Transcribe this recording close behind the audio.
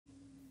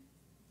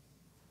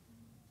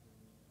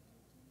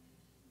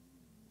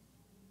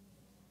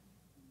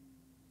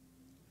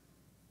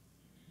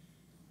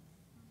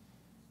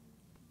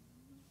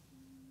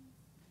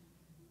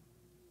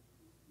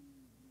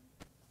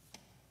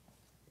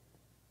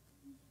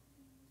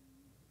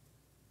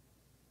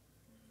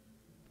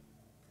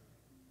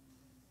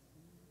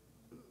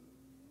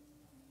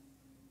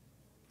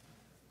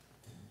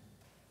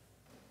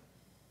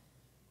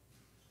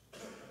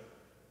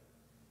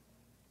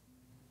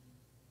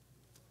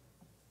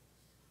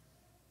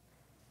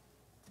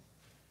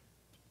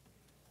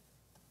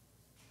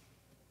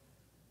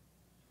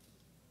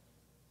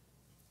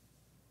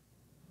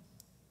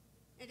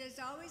It is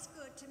always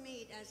good to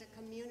meet as a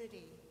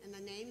community in the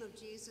name of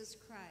Jesus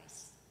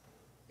Christ.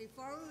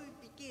 Before we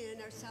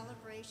begin our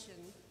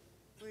celebration,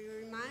 we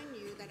remind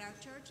you that our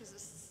church is a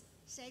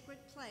sacred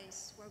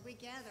place where we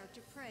gather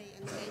to pray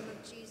in the name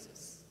of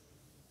Jesus.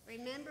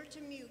 Remember to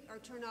mute or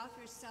turn off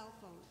your cell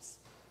phones.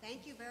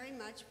 Thank you very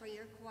much for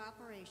your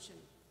cooperation.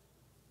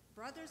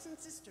 Brothers and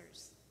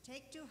sisters,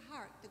 take to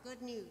heart the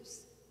good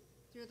news.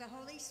 Through the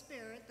Holy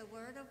Spirit, the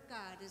Word of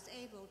God is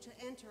able to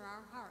enter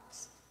our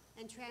hearts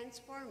and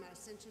transform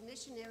us into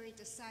missionary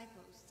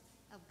disciples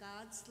of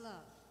God's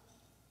love.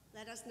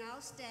 Let us now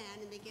stand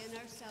and begin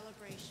our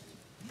celebration.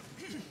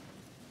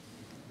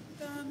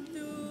 Come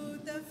to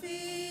the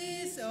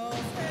feast of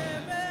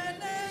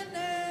heaven and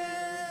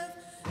earth.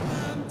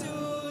 Come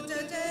to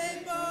the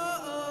table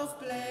of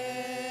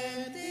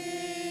plenty.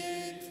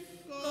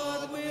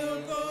 God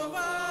will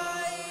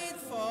provide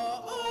for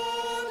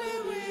all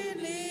that we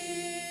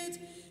need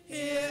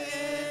here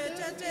at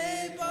the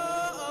table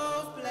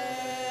of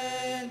plenty.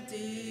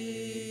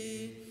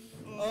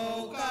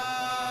 Oh,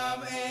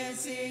 come and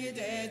sit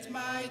at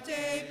my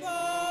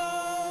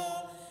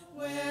table,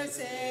 where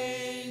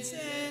saints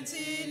and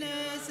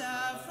sinners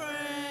are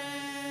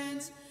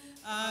friends.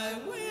 I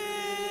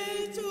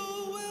wait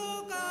to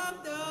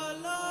welcome the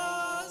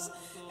lost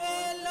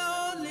and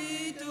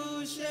lonely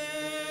to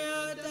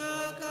share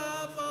the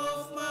cup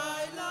of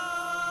my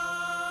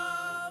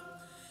love.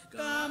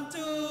 Come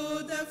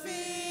to the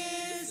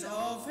feast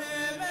of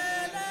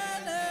heaven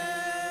and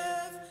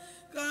earth.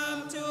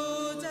 Come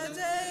to the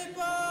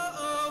table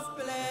of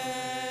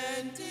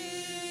plenty.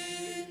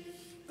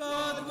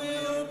 God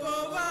will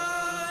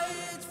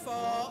provide for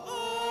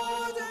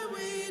all that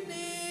we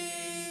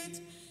need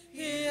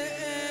here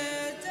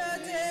at the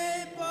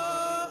table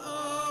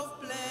of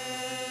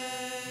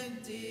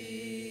plenty.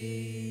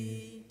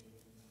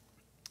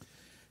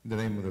 In the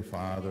name of the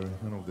Father,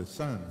 and of the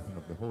Son, and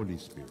of the Holy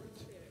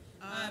Spirit.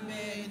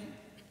 Amen.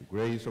 The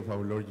grace of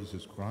our Lord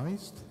Jesus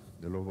Christ,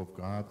 the love of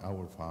God,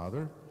 our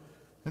Father,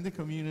 and the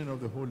communion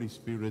of the Holy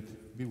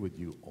Spirit be with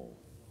you all.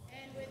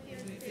 And with your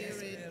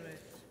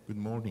spirit. Good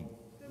morning.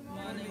 Good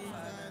morning,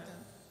 Father.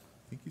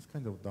 I think it's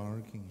kind of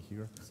dark in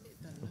here.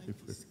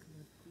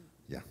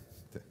 Yeah,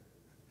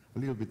 a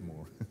little bit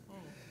more.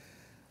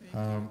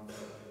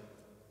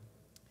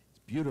 It's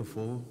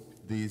beautiful,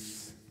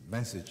 this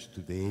message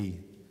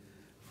today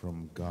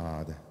from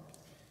God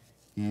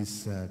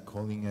is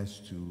calling us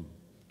to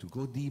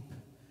go deep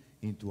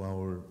into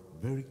our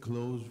very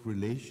close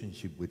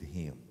relationship with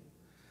Him.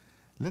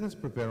 Let us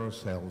prepare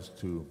ourselves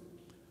to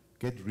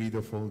get rid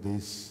of all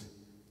this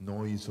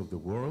noise of the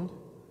world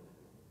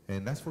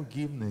and ask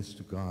forgiveness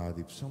to God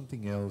if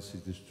something else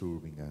is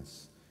disturbing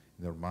us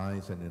in our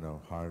minds and in our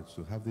hearts,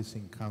 to have this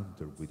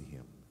encounter with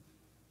Him.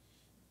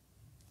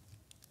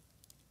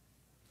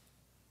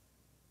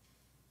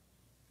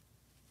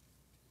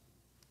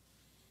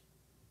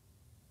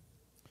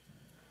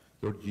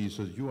 Lord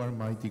Jesus, you are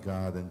mighty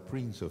God and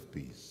Prince of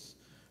Peace.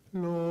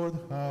 Lord,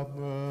 have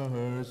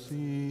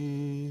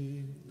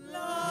mercy. Lord,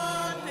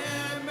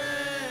 have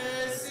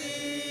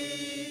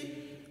mercy.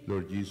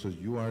 Lord Jesus,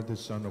 you are the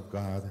Son of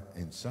God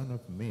and Son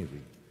of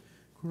Mary.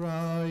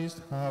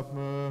 Christ, have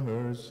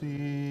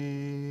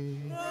mercy.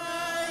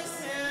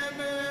 Christ, have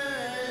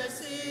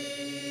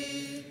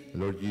mercy.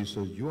 Lord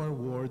Jesus, you are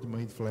Word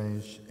made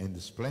flesh and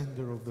the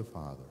splendor of the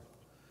Father.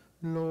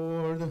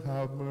 Lord,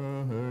 have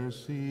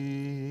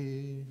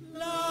mercy.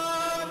 Lord,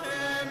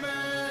 have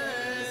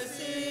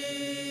mercy.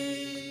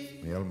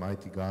 May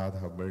Almighty God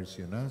have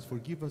mercy on us,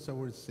 forgive us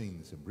our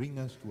sins, and bring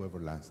us to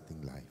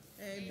everlasting life.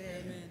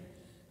 Amen.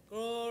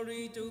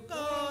 Glory to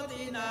God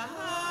in the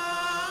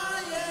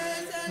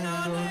highest, and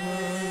on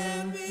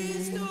earth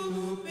peace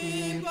to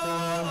people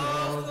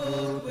of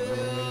good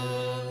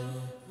will.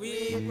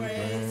 We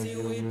praise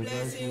you, we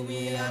bless you,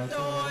 we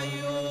adore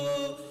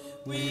you,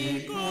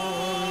 we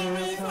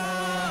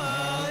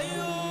glorify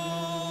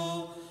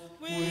you.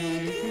 We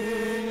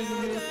give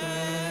you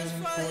thanks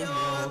for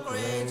your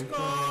great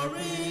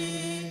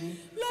glory,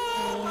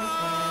 Lord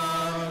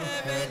God,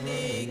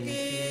 heavenly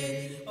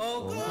King,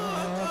 O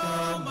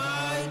God,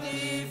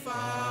 Almighty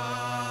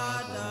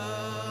Father.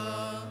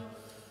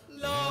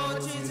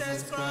 Lord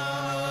Jesus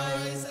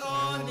Christ,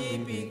 only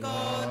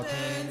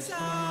begotten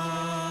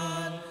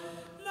Son,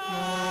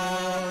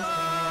 Lord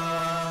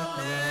God,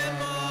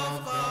 Lamb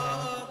of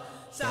God,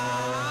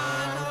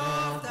 Son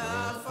of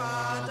the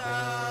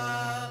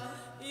Father,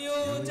 you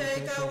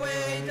take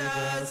away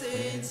the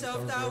sins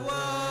of the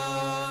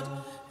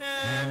world,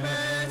 have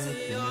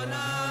mercy on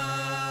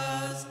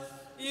us.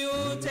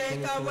 You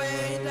take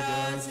away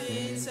the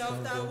sins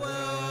of the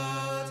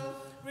world,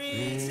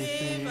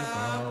 receive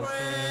our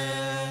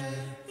prayer.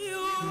 You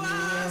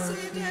are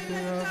seated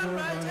at the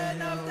right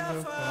hand of the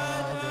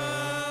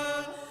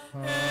Father,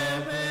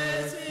 have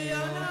mercy on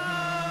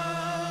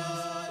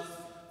us.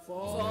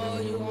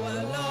 For you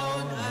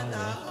alone are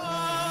the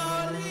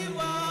Holy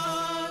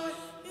One,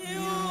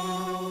 you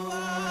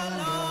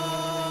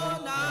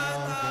alone are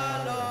the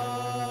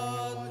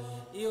Lord,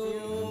 you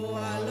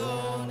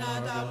alone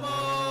are the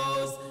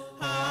Most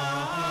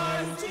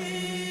High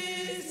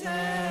Jesus.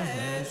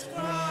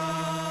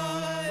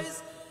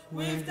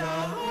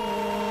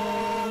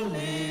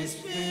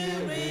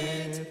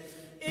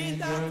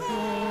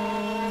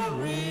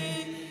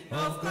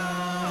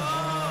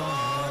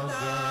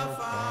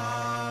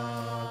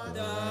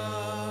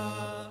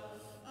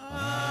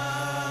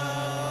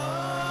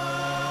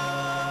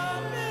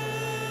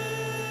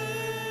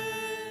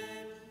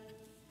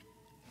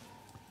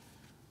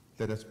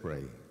 Let us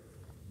pray.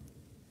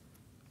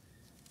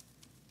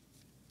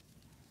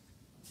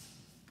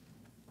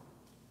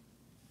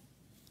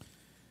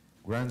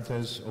 Grant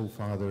us, O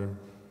Father,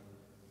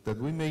 that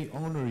we may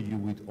honor you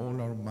with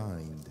all our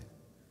mind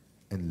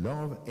and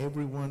love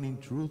everyone in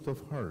truth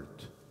of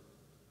heart.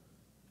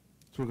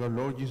 Through our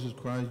Lord Jesus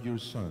Christ, your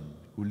Son,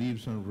 who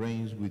lives and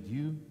reigns with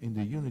you in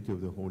the unity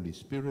of the Holy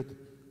Spirit,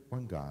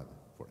 one God,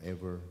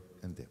 forever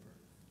and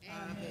ever.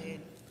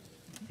 Amen.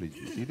 Please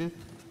be seated.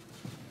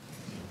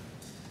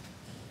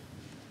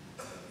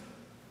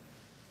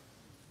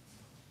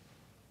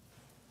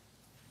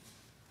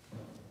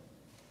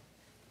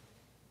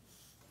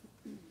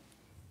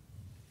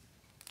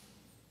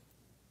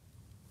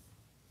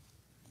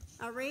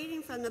 A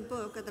reading from the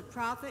book of the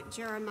prophet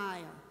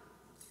Jeremiah.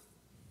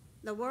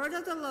 The word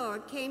of the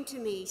Lord came to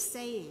me,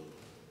 saying,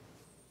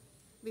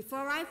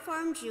 Before I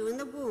formed you in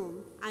the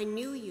womb, I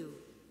knew you.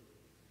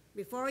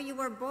 Before you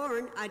were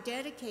born, I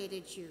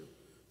dedicated you.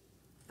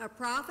 A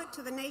prophet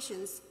to the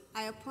nations,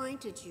 I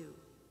appointed you.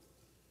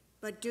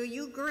 But do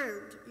you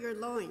gird your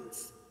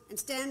loins and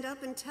stand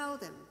up and tell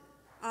them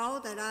all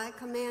that I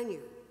command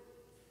you?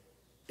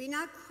 Be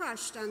not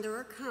crushed on their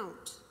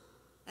account,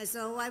 as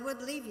though I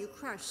would leave you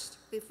crushed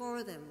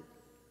before them.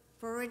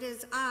 For it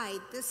is I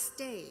this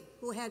day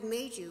who had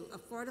made you a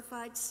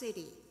fortified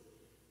city,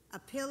 a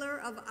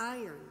pillar of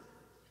iron,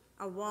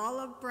 a wall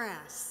of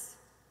brass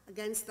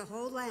against the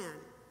whole land,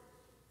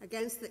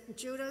 against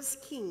Judah's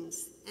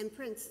kings and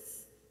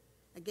princes,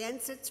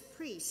 against its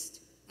priests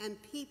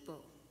and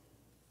people.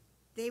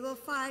 They will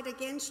fight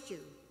against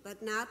you,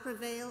 but not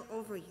prevail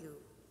over you.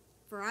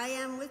 For I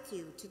am with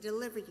you to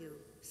deliver you,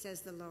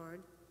 says the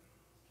Lord.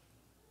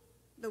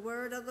 The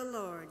word of the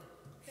Lord.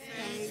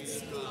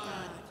 Thanks be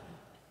God.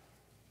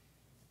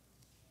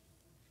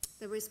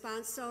 The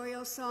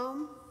responsorial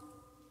psalm.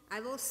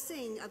 I will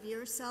sing of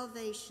your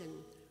salvation.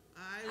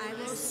 I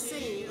will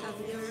sing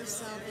of your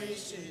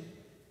salvation.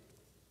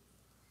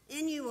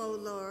 In you, O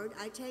Lord,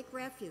 I take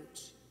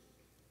refuge.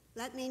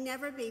 Let me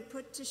never be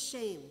put to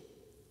shame.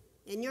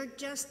 In your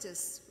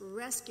justice,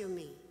 rescue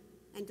me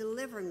and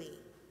deliver me.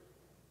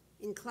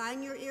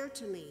 Incline your ear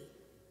to me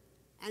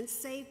and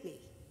save me.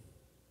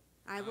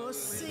 I will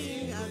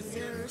sing of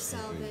your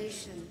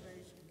salvation.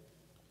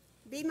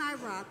 Be my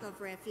rock of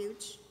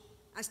refuge,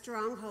 a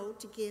stronghold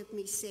to give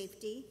me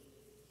safety.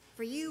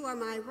 For you are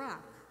my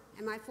rock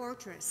and my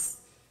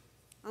fortress.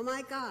 O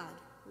my God,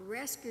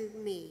 rescue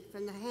me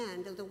from the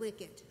hand of the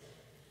wicked.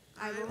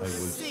 I will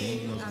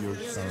sing of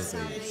your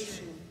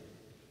salvation.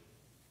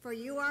 For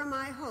you are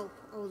my hope,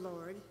 O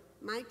Lord,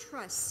 my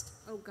trust,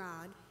 O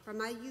God, from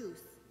my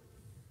youth.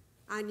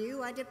 On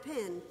you I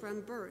depend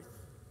from birth.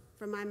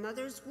 From my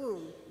mother's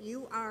womb,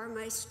 you are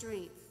my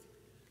strength.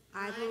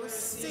 I will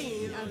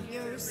sing of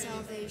your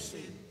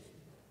salvation.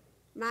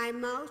 My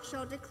mouth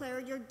shall declare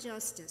your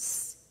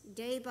justice,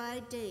 day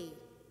by day,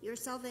 your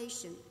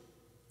salvation.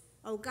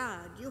 O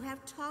God, you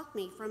have taught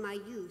me from my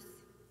youth.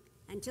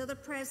 Until the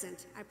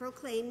present, I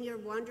proclaim your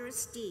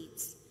wondrous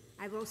deeds.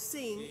 I will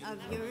sing of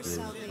your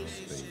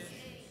salvation.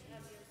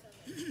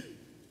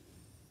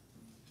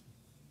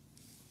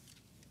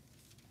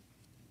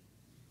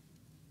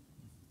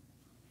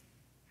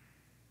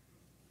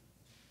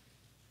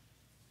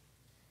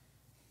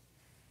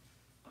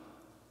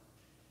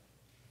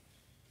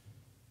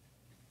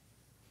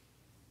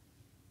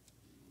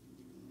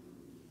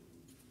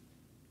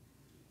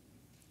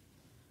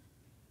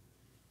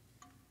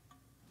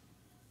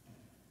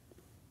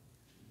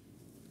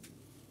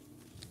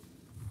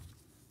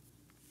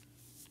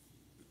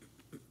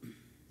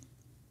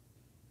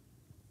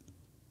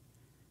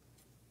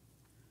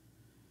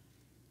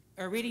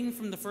 A reading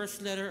from the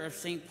first letter of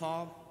St.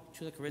 Paul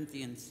to the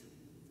Corinthians.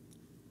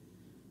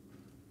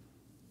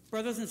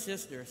 Brothers and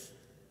sisters,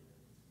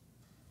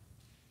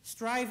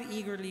 strive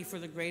eagerly for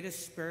the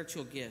greatest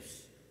spiritual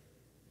gifts,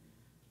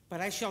 but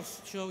I shall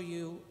show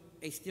you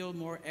a still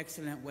more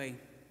excellent way.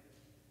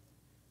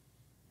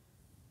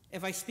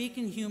 If I speak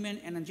in human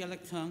and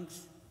angelic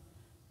tongues,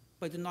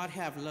 but do not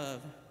have love,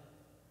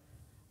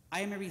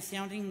 I am a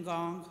resounding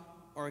gong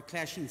or a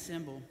clashing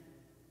cymbal.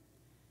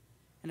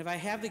 And if I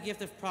have the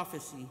gift of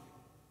prophecy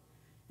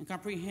and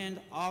comprehend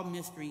all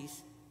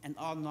mysteries and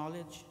all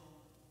knowledge,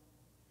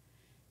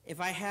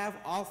 if I have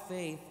all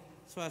faith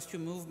so as to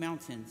move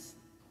mountains,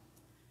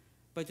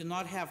 but do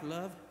not have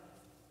love,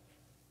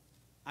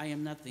 I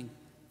am nothing.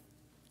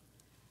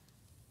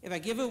 If I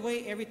give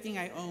away everything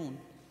I own,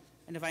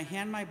 and if I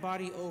hand my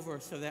body over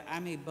so that I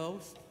may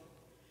boast,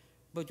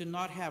 but do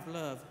not have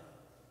love,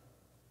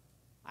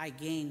 I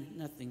gain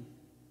nothing.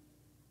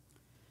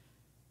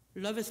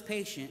 Love is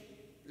patient,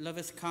 love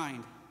is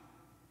kind.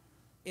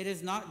 It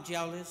is not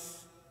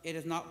jealous, it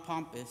is not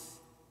pompous,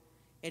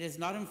 it is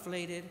not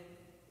inflated,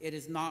 it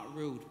is not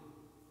rude.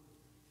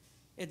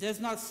 It does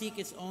not seek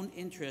its own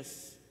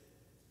interests.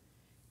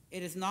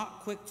 It is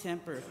not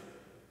quick-tempered.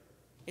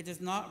 It does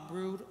not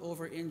brood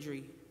over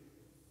injury.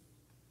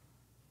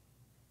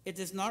 It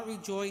does not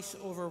rejoice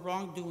over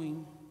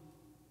wrongdoing,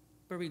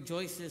 but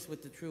rejoices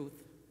with the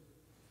truth.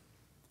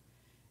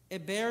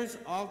 It bears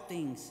all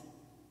things,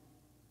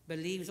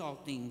 believes all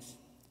things,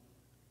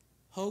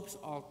 hopes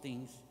all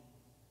things,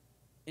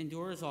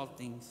 endures all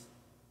things.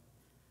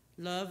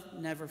 Love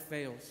never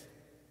fails.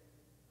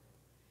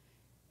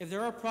 If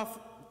there are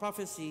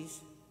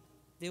prophecies,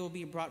 they will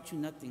be brought to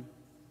nothing.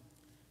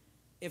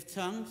 If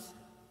tongues,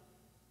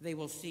 they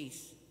will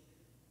cease.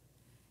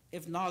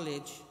 If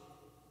knowledge,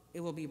 it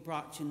will be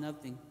brought to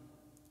nothing.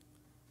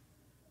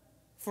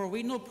 For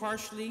we know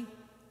partially,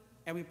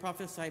 and we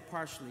prophesy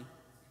partially.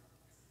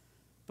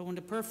 But when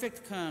the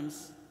perfect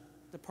comes,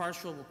 the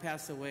partial will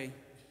pass away.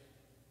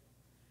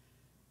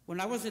 When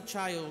I was a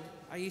child,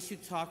 I used to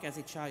talk as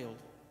a child,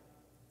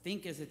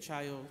 think as a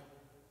child,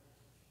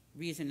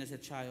 reason as a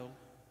child.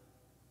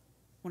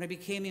 When I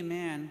became a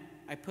man,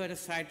 I put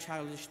aside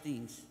childish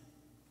things.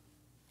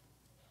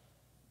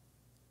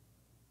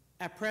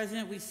 At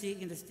present, we see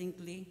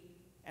indistinctly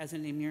as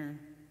in a mirror,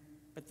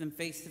 but then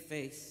face to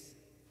face.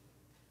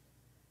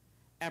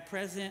 At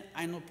present,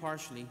 I know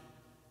partially.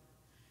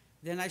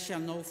 Then I shall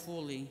know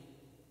fully,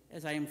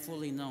 as I am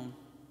fully known.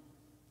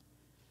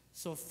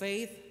 So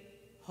faith,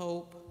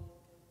 hope,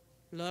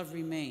 love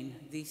remain,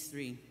 these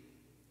three.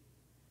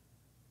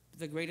 But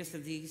the greatest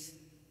of these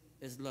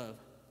is love.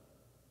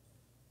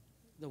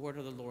 The word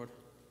of the Lord.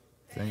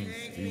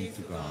 Thanks be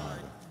to God.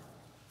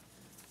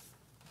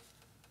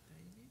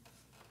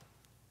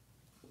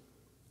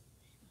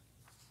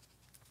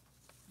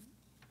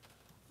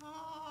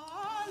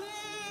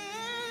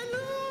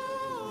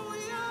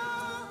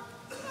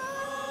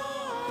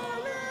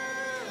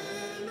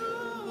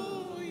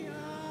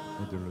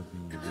 May the Lord be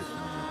with us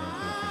now and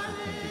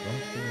forever. The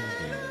gospel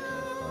and the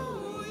glory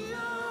to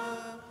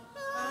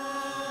the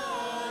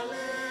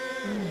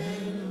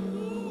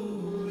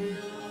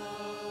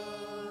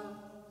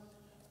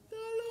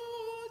The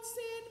Lord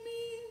sent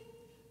me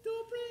to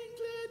bring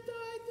glad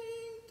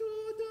tidings to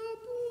the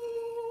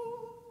poor,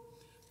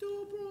 to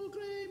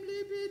proclaim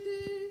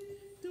liberty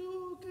to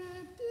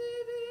captives.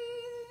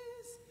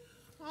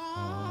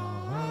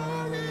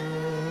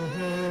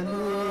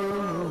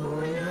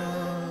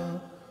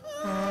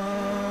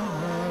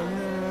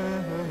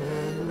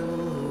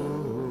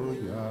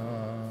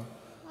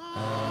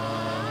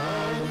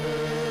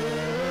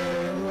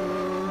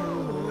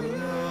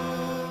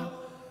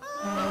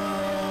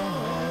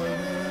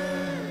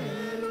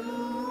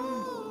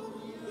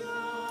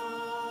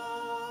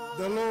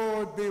 The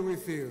Lord be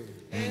with you.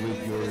 And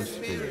with your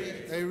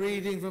spirit. A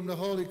reading from the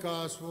Holy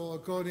Gospel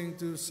according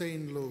to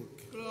St.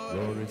 Luke.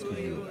 Glory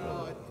to you,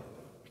 Lord.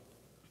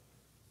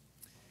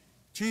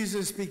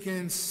 Jesus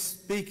began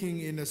speaking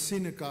in a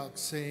synagogue,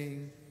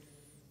 saying,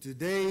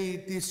 "Today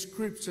this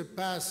scripture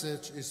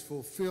passage is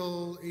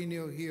fulfilled in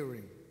your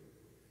hearing."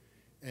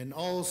 And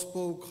all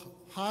spoke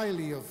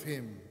highly of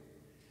him,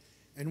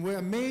 and were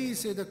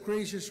amazed at the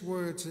gracious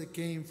words that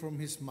came from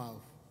his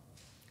mouth.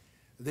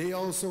 They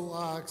also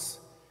asked,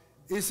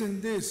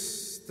 "Isn't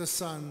this the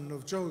son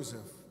of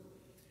Joseph?"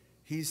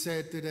 He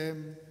said to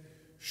them,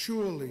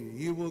 "Surely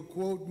you will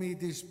quote me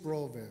this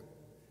proverb,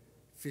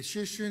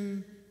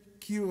 'Physician,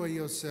 cure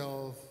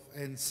yourself,'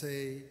 and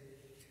say,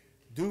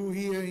 'Do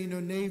here in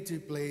your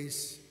native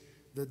place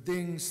the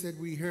things that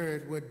we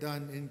heard were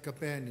done in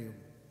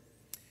Capernaum.'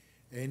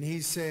 And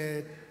he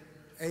said,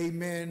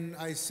 'Amen,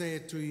 I say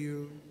to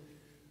you,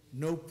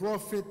 no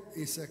prophet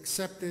is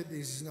accepted in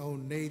his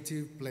own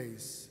native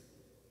place.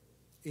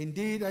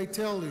 Indeed, I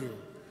tell you,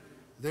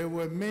 there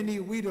were many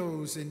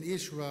widows in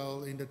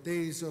Israel in the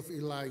days of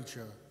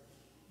Elijah,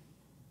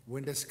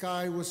 when the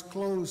sky was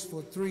closed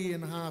for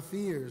 3.5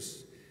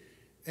 years,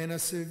 and a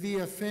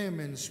severe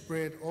famine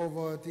spread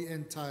over the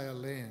entire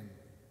land.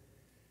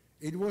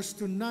 It was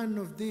to none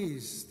of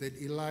these that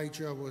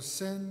Elijah was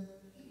sent,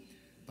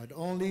 but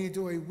only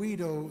to a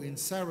widow in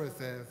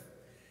Zarephath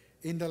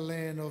in the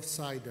land of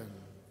Sidon.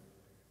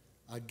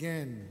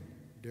 Again,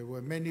 there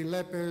were many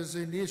lepers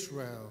in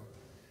Israel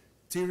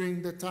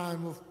during the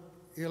time of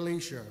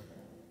Elisha,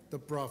 the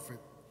prophet.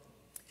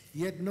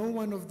 Yet no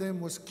one of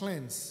them was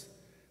cleansed,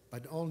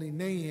 but only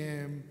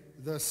Naaman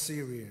the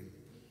Syrian."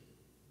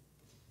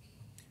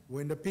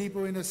 When the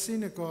people in the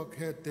synagogue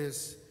heard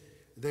this,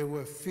 they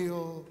were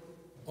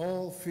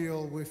all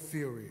filled with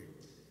fury.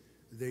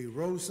 They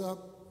rose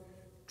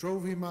up,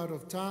 drove him out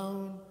of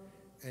town,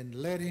 and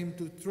led him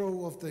to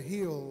throw off the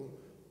hill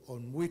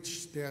on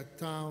which their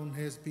town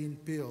has been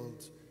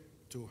built,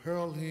 to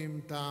hurl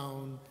him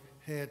down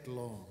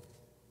headlong.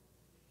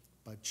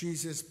 But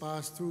Jesus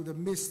passed through the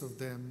midst of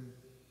them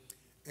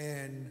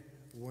and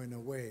went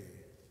away.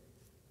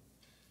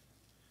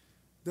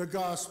 The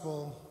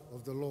Gospel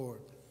of the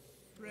Lord.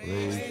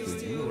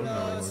 Praise to you,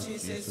 Lord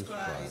Jesus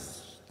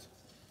Christ.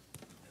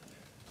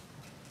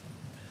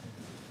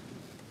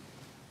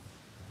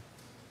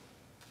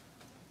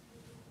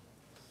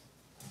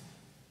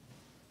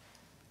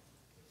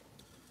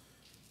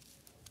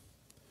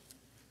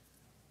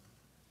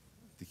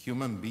 The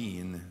human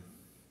being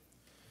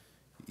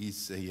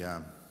is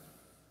a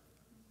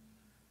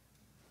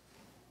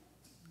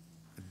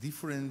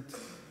different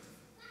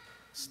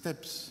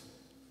steps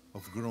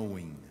of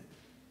growing.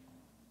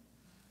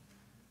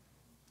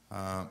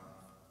 The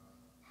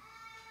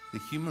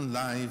human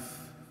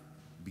life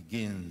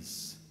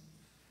begins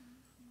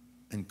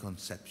in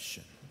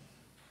conception.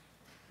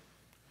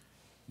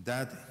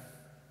 That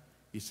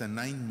is a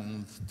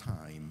 9-month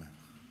time.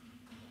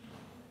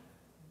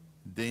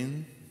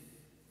 Then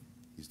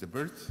is the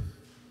birth,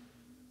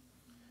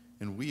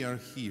 and we are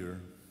here,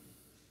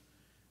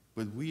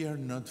 but we are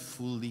not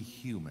fully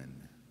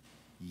human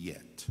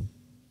yet.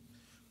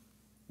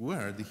 We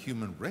are the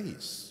human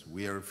race.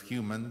 We are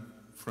human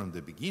from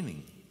the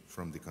beginning,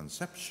 from the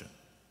conception.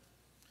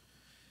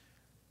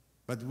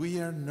 But we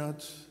are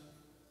not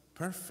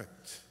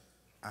perfect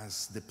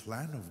as the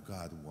plan of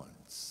God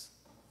wants.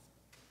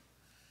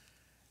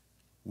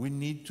 We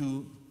need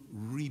to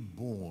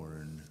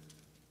reborn.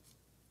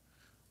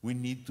 We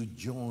need to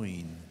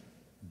join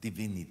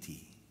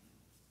divinity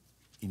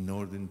in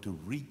order to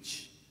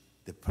reach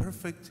the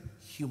perfect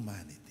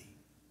humanity.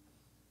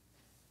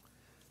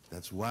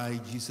 That's why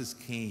Jesus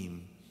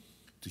came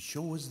to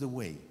show us the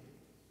way.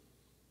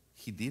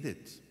 He did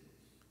it.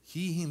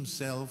 He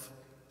himself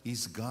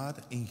is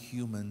God and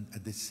human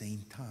at the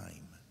same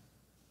time.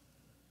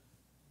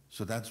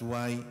 So that's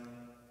why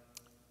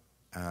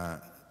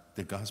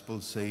the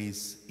gospel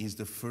says he's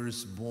the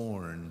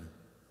firstborn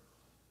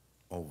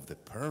of the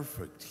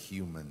perfect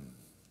human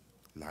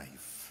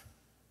life.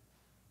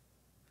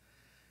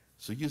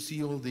 So you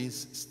see all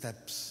these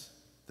steps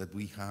that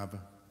we have.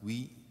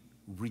 We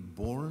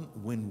reborn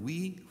when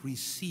we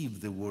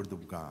receive the word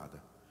of God.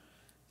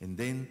 And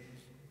then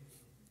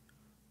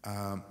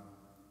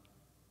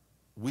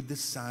we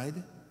decide,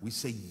 we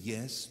say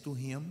yes to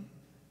him.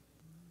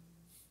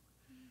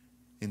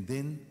 And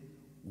then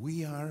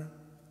we are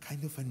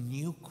kind of a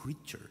new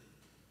creature.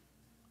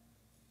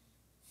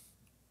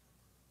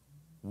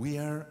 We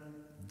are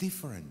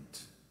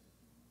different.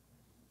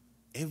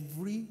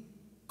 Every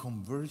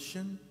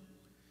conversion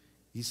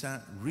is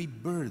a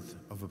rebirth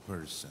of a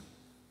person.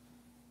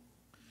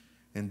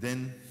 And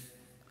then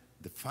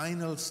the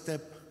final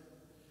step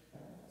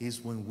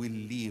is when we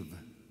leave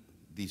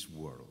this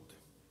world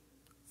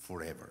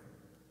forever.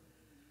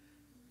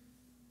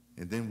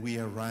 And then we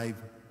arrive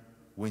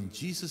when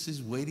Jesus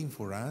is waiting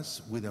for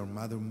us with our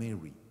Mother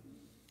Mary.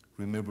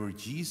 Remember,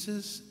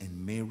 Jesus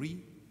and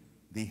Mary,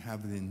 they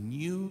have the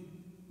new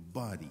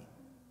body.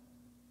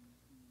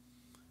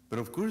 But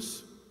of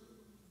course,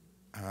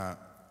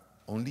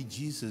 only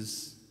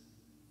Jesus,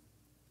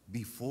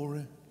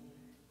 before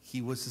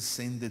he was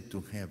ascended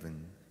to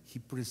heaven, he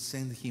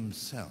presented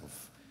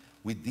himself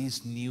with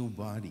this new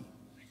body.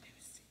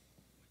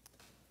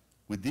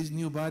 With this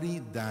new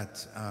body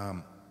that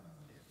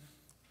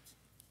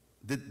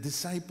the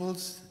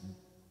disciples,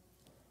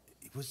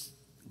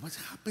 what's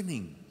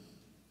happening?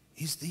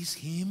 Is this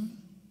him?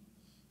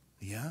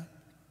 Yeah.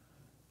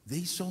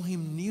 They saw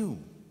him new.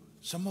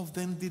 Some of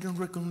them didn't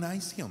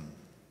recognize him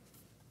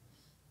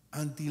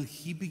until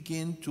he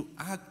began to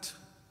act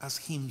as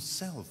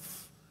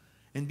himself.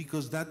 And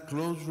because that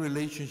close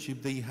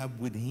relationship they have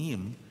with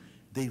him,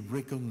 they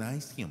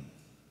recognized him.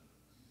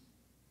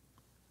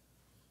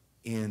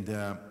 And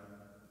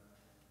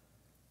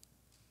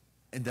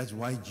that's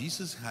why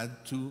Jesus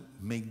had to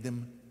make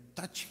them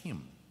touch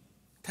him.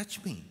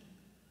 Touch me.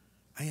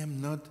 I am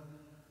not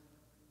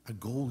a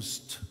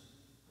ghost.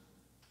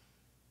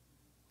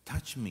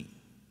 Touch me.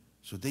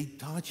 So they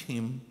touched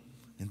him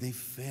and they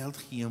felt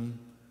him.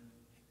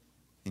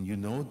 And you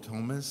know,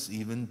 Thomas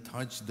even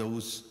touched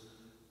those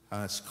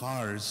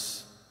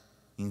scars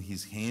in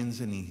his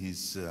hands and in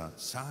his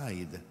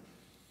side.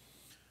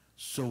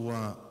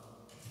 So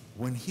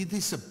when he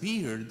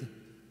disappeared,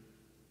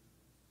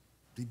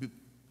 they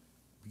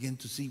began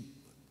to see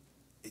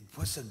it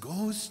was a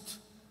ghost.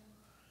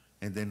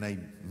 And then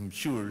I'm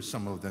sure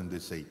some of them, they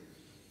say,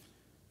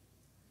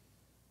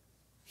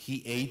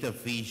 he ate a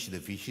fish, the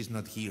fish is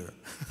not here.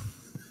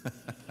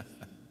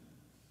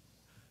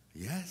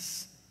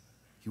 Yes,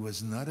 he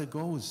was not a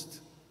ghost,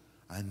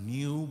 a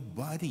new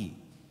body.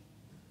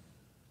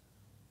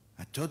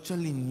 A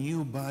totally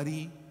new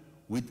body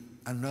with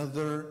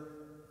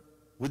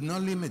no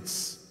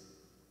limits,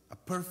 a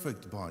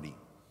perfect body.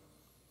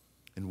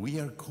 And we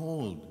are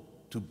called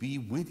to be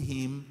with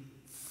him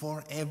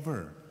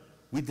forever,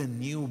 with a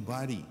new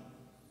body.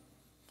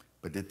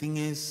 But the thing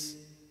is,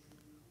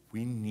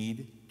 we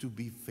need to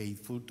be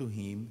faithful to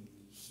him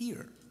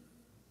here,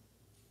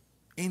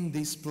 in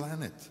this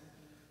planet.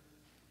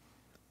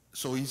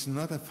 So it's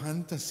not a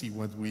fantasy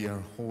what we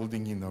are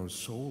holding in our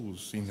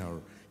souls, in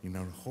our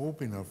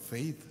hope, in our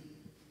faith.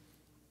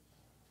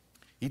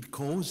 It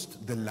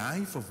cost the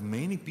life of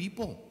many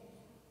people.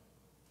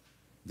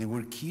 They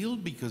were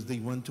killed because they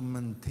want to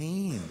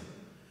maintain.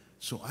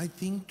 So I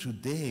think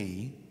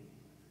today,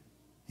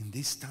 in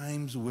these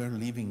times we're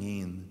living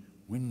in,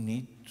 we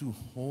need to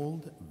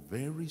hold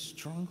very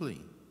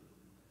strongly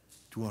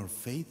to our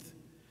faith,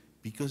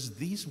 because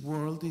this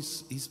world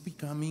is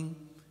becoming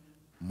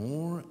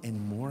more and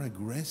more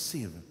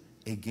aggressive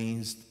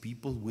against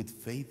people with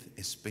faith,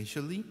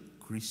 especially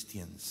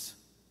Christians.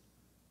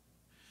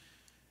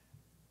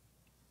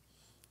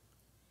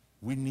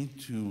 We need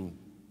to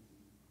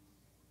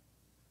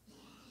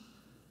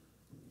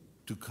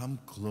come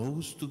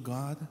close to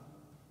God,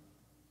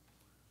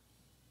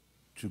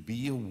 to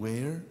be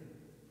aware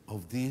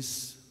of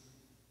this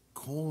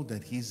call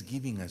that he's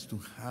giving us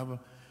to have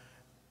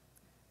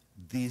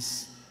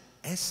this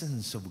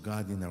essence of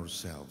God in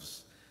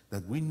ourselves,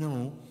 that we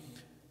know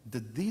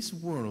that this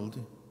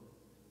world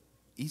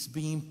is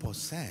being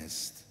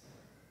possessed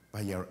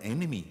by our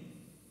enemy.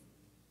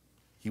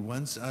 He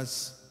wants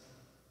us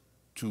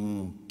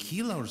to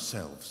kill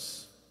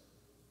ourselves,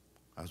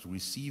 as we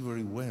see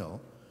very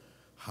well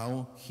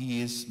how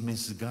he is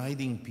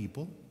misguiding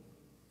people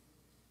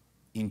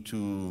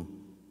into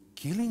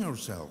killing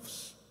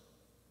ourselves.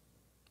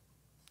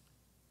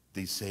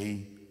 They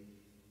say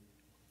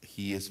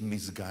he is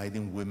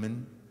misguiding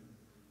women.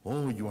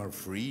 Oh, you are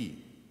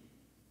free.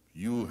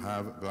 You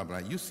have blah, blah.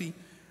 You see,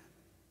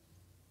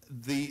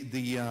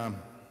 the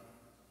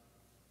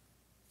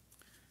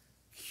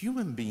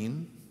human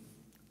being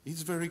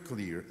is very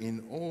clear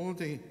in all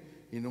the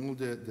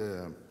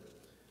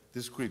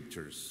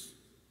scriptures.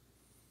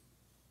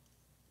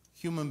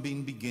 Human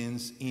being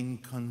begins in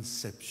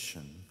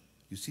conception.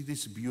 You see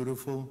this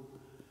beautiful,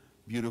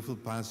 beautiful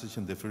passage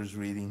in the first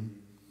reading?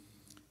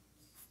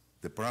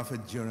 The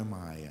prophet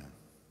Jeremiah,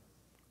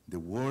 the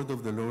word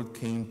of the Lord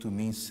came to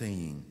me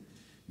saying,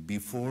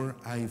 before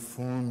I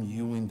formed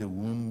you in the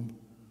womb,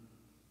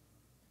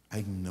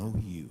 I know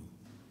you.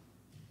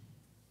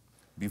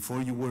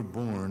 Before you were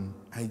born,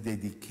 I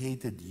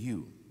dedicated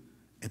you.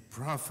 A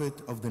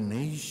prophet of the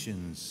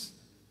nations,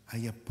 I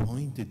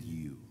appointed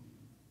you.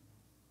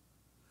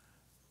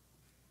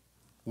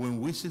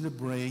 When we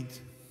celebrate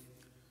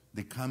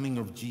the coming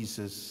of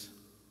Jesus,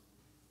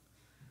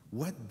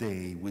 what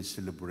day we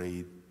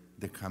celebrate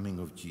the coming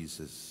of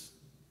Jesus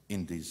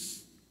in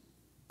this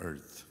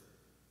earth?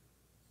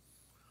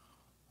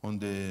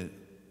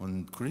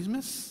 On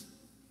Christmas?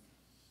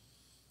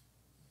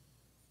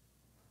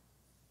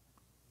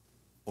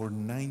 Or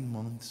 9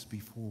 months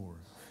before?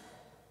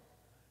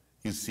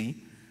 You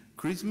see,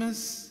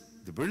 Christmas,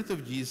 the birth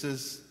of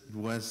Jesus,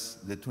 was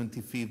the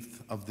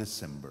 25th of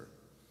December.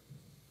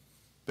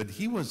 But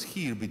he was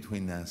here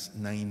between us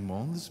 9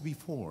 months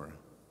before,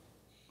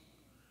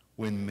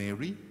 when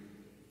Mary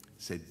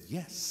said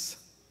yes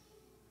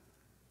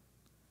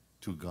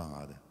to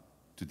God,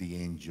 to the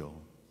angel.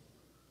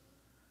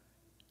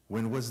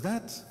 When was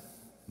that?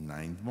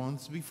 9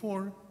 months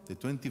before, the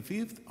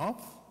 25th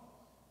of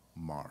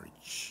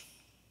March,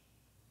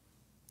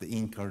 the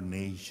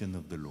incarnation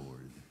of the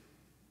Lord.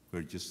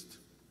 We're just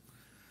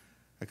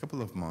a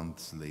couple of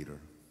months later,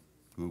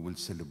 we will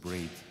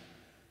celebrate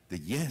the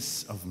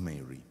yes of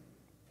Mary.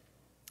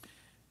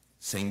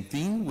 Same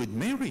thing with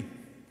Mary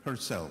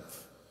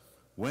herself.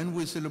 When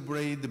we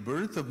celebrate the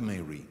birth of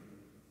Mary,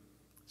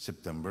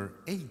 September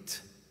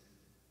 8th.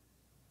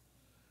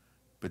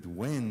 But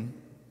when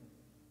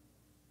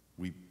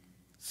we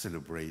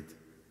celebrate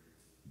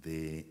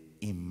the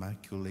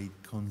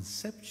Immaculate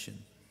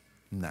Conception,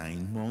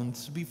 9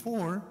 months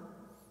before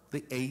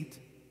the 8th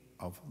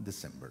of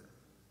December.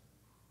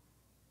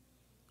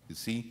 You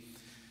see?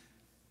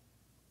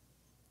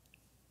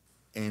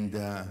 And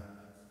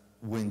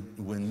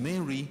when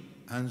Mary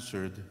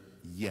answered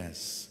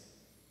yes,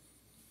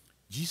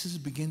 Jesus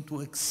began to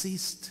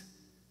exist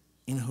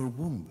in her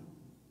womb.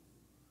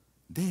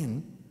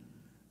 Then,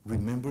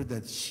 remember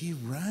that she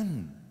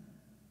ran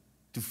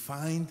to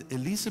find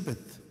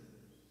Elizabeth.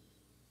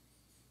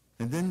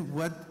 And then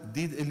what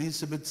did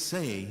Elizabeth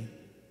say?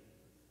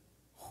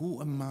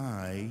 Who am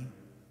I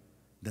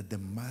that the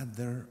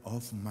mother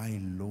of my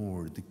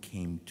Lord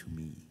came to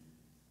me?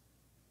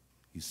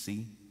 You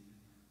see?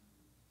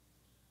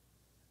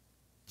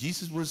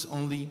 Jesus was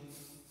only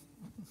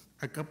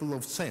a couple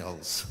of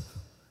cells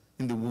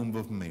in the womb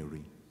of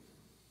Mary.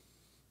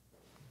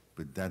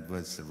 But that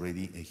was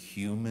already a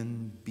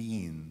human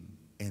being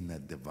and a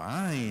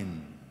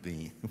divine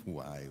being.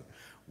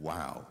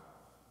 Wow.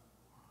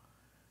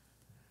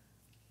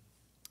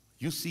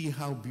 You see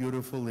how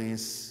beautiful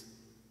is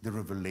the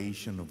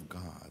revelation of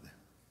God.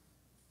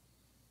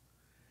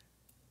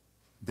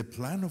 The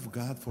plan of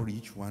God for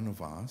each one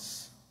of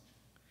us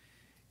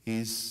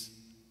is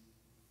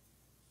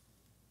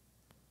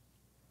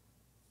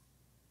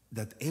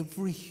that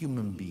every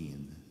human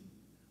being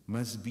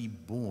must be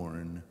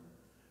born,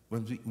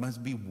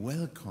 must be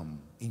welcomed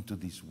into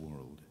this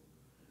world.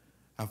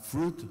 A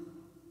fruit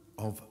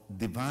of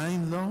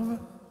divine love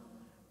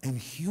and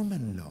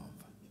human love.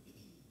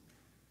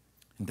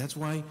 And that's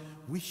why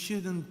we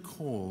shouldn't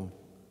call,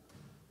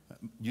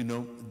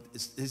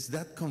 it's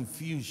that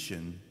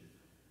confusion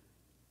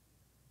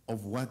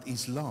of what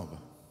is love.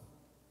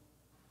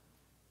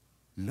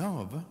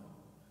 Love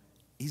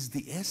is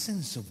the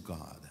essence of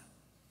God.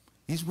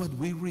 It's what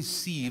we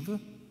receive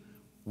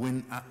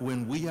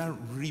when we are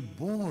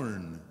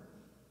reborn.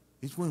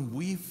 It's when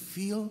we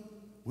feel,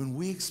 when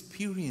we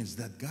experience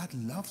that God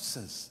loves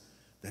us.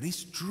 That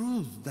is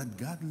truth, that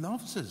God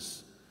loves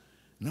us.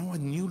 Now a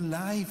new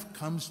life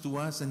comes to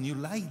us, a new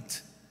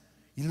light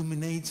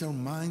illuminates our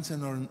minds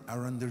and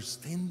our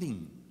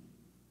understanding.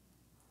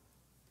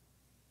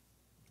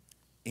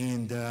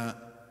 And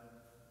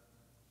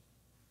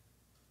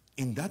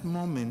in that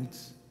moment,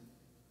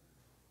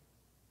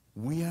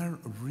 We are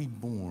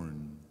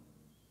reborn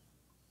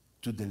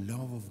to the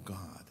love of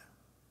God.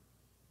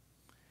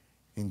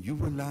 And you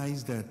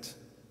realize that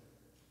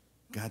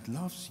God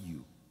loves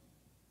you.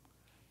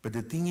 But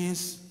the thing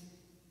is,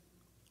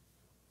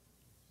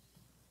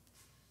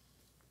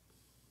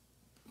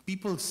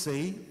 people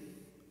say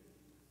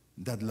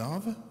that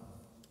love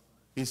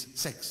is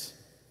sex.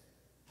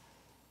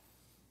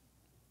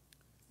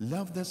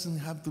 Love doesn't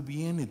have to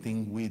be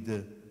anything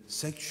with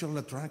sexual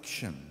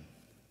attraction.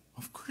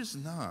 Of course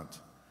not.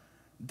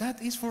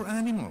 That is for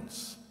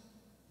animals.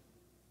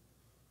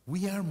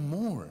 We are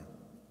more.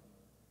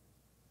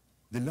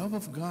 The love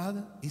of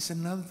God is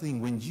another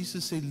thing. When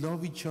Jesus said,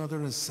 love each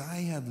other as I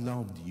have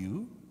loved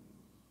you,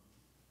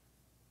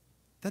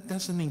 that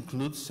doesn't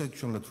include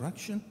sexual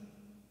attraction.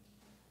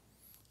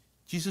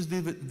 Jesus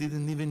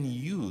didn't even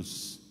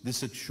use the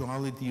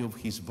sexuality of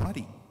his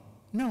body.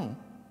 No.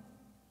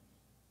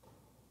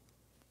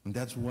 And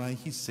that's why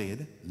he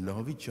said,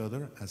 love each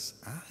other as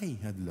I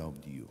have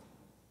loved you.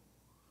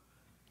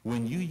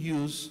 When you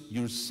use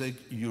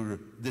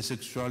the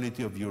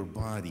sexuality of your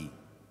body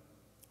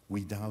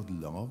without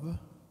love,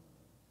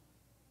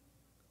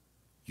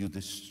 you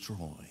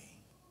destroy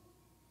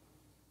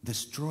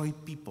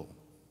people.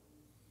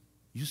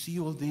 You see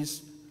all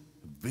these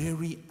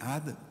very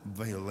odd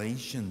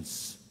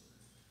violations,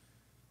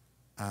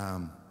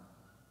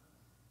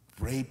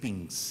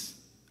 rapings,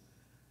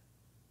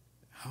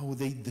 how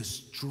they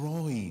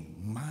destroy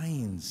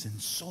minds and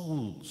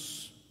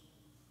souls.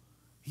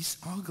 It's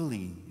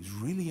ugly. It's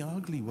really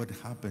ugly what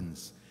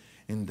happens.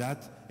 And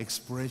that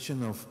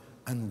expression of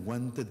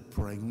unwanted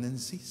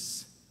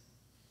pregnancies,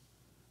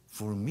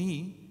 for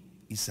me,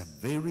 is a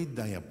very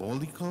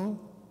diabolical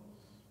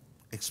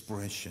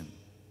expression,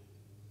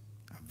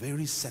 a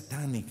very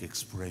satanic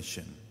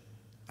expression,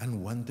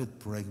 unwanted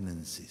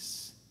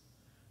pregnancies.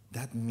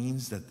 That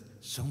means that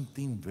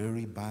something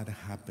very bad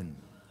happened.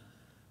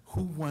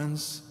 Who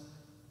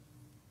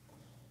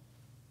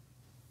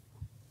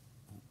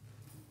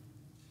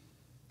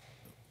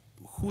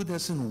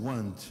doesn't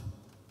want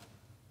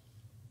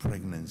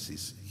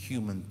pregnancies,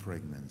 human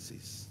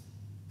pregnancies?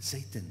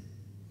 Satan.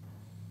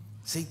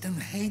 Satan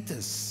hates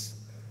us,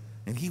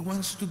 and he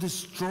wants to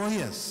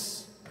destroy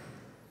us.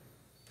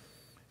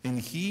 And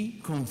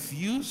he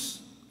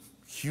confuses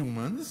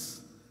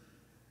humans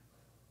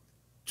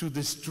to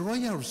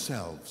destroy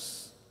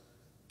ourselves,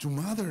 to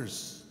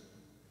mothers.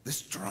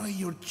 Destroy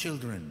your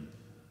children.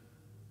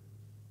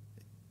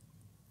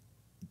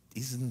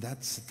 Isn't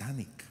that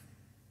satanic?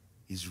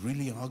 It's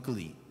really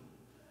ugly.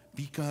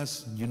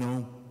 Because, you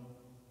know,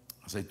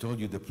 as I told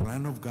you, the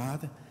plan of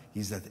God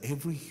is that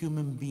every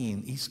human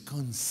being is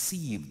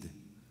conceived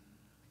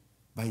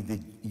by the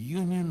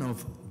union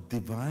of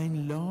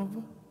divine love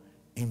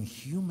and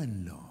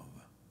human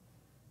love.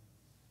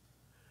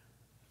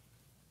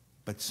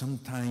 But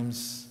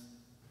sometimes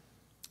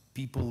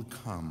people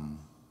come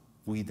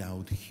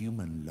without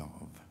human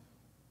love,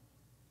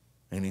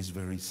 and it's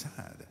very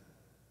sad.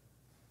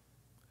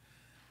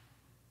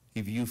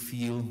 If you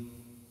feel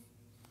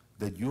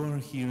that you are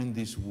here in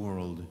this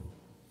world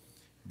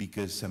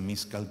because a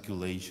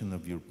miscalculation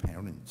of your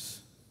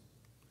parents,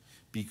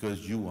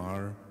 because you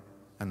are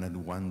an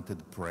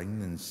unwanted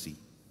pregnancy,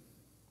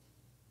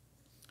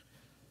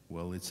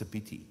 well, it's a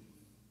pity.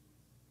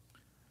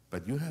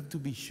 But you have to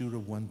be sure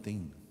of one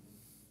thing.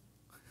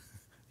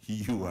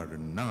 You are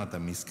not a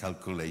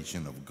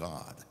miscalculation of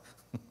God.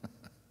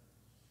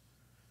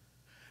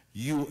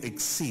 You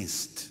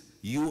exist.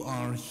 You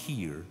are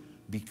here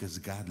because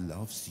God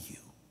loves you.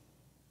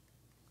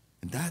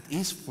 And that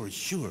is for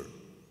sure.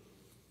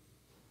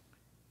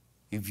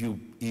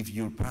 If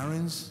your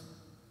parents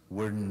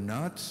were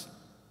not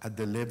at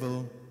the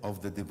level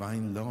of the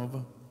divine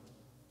love,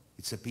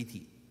 it's a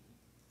pity.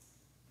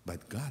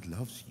 But God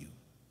loves you.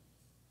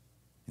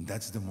 And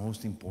that's the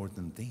most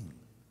important thing.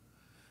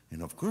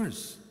 And of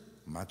course,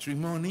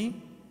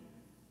 matrimony,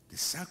 the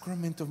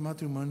sacrament of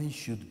matrimony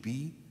should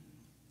be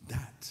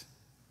that.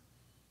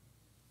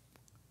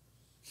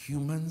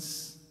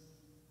 Humans,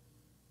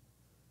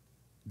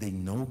 they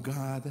know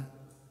God,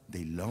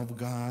 they love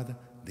God,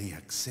 they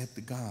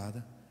accept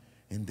God,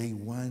 and they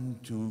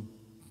want to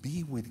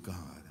be with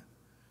God.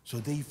 So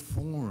they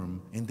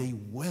form and they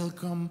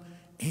welcome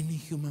any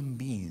human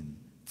being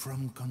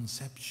from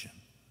conception.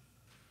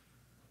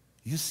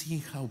 You see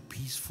how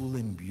peaceful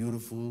and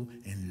beautiful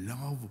and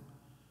love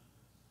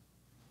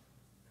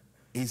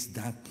is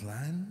that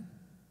plan?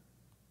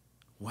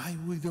 Why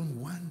we don't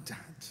want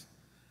that?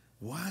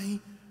 Why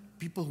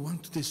people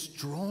want to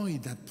destroy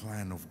that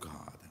plan of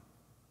God?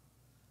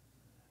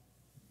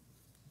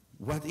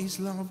 What is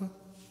love?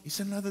 It's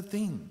another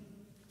thing.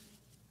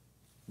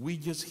 We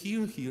just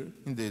hear here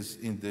in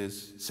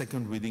this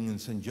second reading in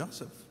St.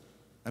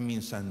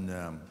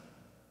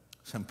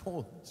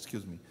 Paul.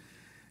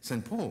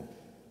 St. Paul.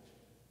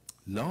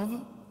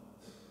 Love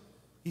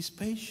is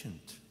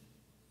patient.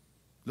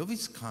 Love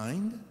is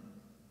kind.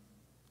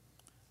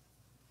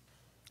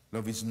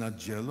 Love is not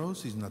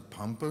jealous, it's not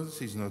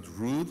pompous, it's not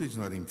rude, it's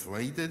not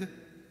inflated,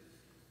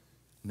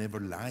 never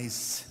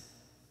lies.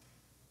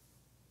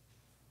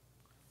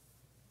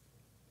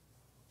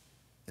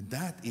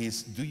 That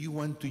is, do you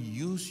want to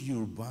use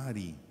your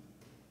body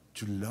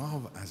to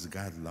love as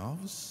God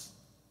loves?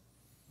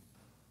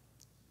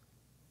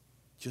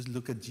 Just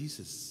look at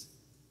Jesus.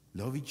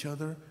 Love each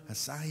other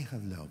as I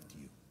have loved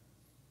you.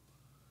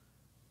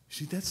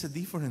 See, that's a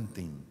different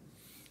thing.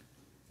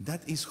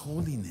 That is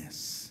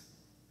holiness.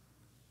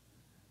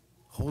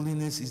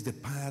 Holiness is the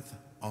path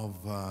of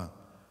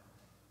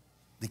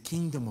the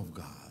kingdom of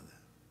God.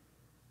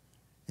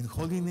 And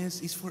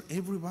holiness is for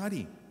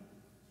everybody.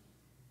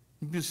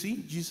 You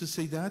see, Jesus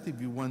said that.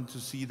 If you want to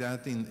see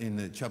that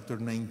in chapter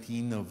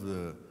 19 of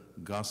the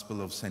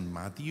Gospel of St.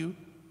 Matthew,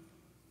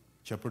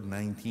 chapter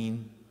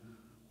 19,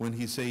 when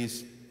he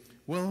says,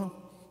 well,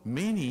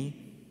 many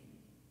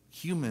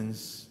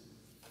humans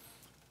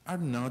are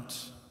not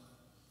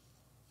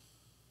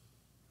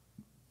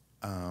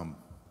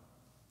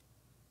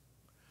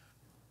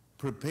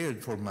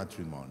prepared for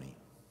matrimony.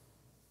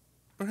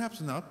 Perhaps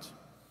not.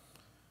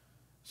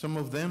 Some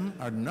of them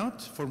are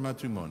not for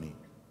matrimony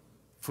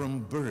from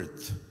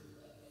birth.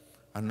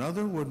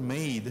 Another were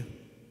made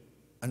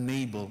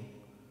unable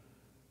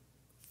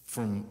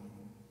from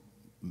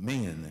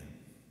men.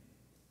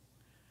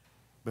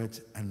 But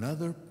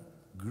another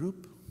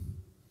group,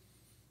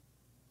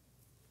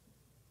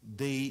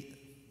 they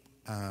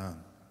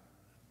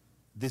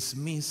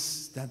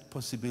dismiss that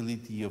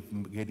possibility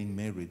of getting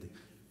married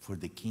for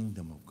the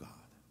kingdom of God.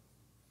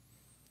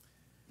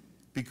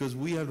 Because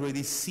we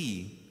already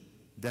see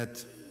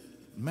that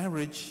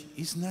marriage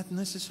is not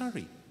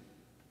necessary.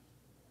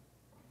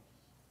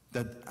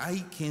 That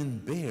I can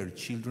bear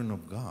children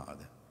of God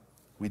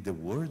with the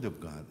word of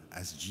God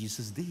as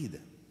Jesus did.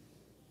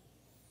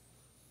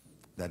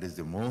 That is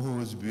the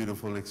most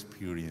beautiful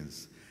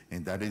experience.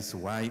 And that is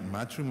why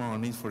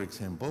matrimonies, for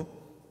example,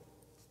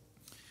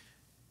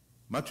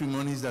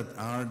 matrimonies that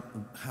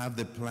have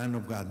the plan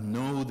of God,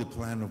 know the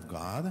plan of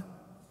God,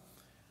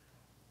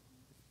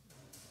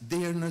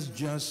 they are not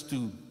just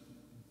to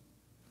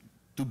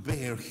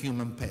bear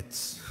human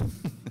pets.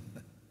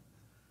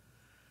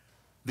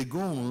 The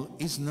goal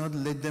is not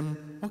let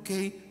them,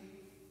 okay,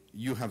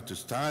 you have to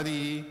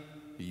study,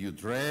 you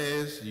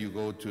dress, you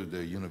go to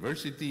the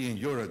university, and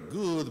you're a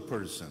good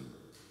person.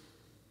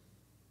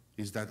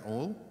 Is that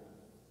all?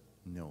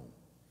 No.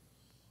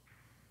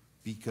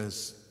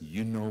 Because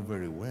you know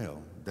very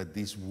well that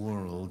this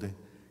world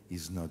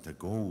is not a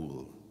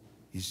goal.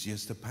 It's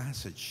just a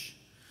passage.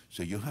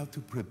 So you have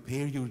to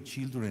prepare your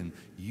children.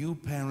 You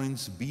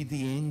parents, be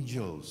the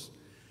angels.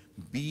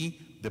 Be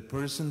the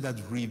person that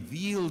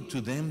revealed to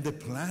them the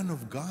plan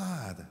of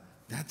God.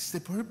 That's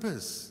the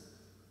purpose.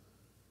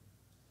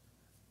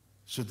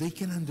 So they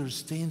can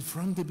understand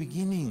from the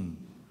beginning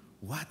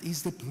what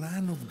is the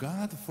plan of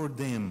God for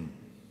them.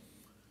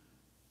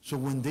 So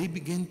when they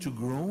begin to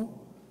grow,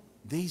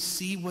 they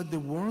see what the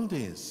world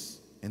is,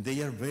 and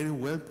they are very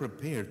well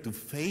prepared to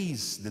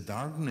face the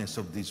darkness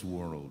of this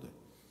world.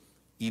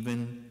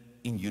 Even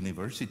in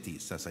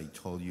universities, as I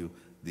told you,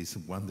 this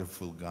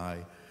wonderful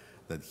guy,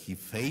 that he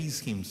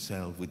faced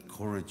himself with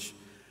courage,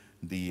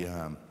 the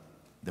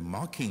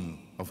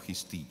mocking of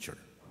his teacher.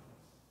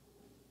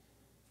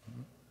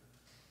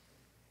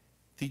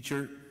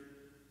 Teacher,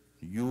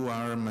 you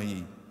are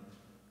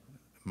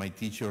my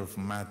teacher of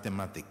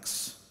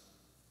mathematics.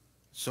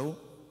 So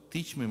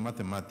teach me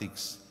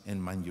mathematics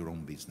and mind your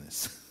own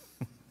business.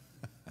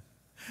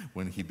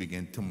 When he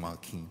began to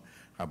mock him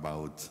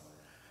about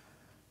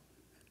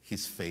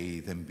his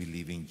faith and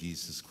believing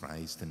Jesus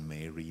Christ and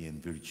Mary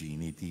and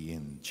virginity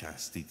and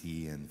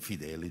chastity and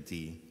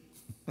fidelity.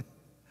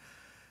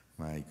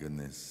 My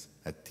goodness,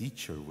 a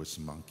teacher was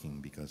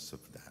mocking because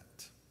of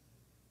that.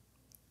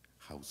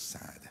 How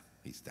sad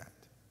is that?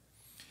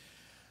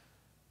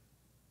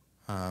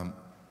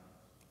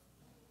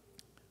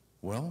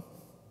 Well,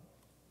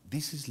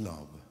 this is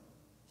love.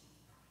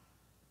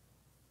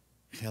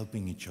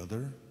 Helping each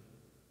other.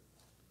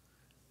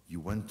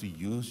 You want to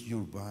use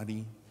your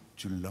body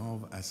to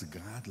love as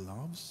God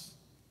loves?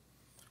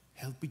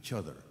 Help each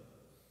other.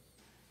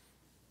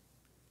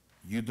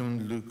 You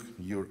don't look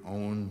your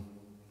own,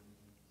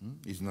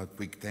 is not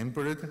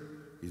quick-tempered,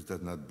 it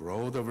does not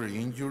brood over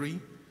injury,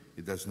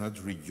 it does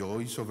not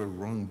rejoice over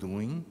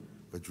wrongdoing,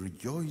 but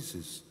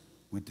rejoices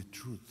with the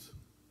truth.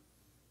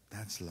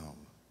 That's love.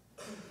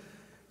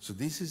 So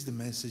this is the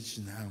message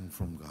now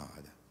from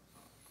God.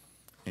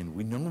 And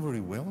we know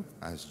very well,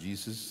 as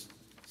Jesus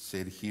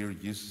said here,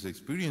 Jesus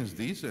experienced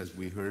this, as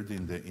we heard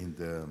in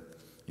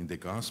the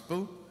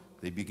gospel.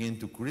 They began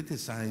to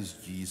criticize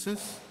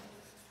Jesus,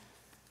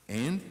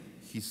 and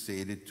he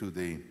said it to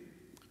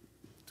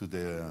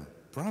the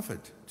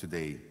prophet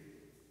today.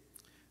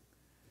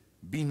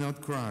 Be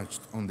not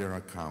crushed on their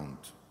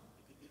account,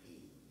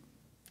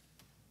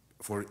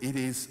 for it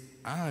is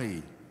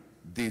I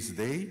this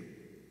day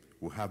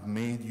who have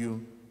made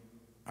you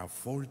a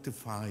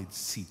fortified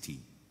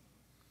city,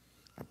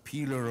 a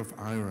pillar of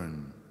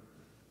iron,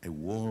 a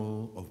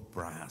wall of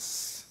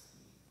brass.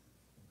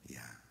 Yeah.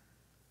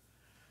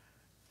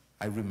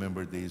 I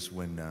remember this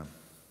when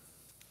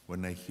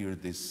I hear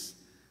this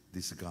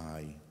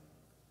guy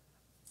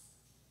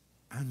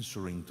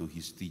answering to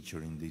his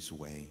teacher in this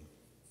way.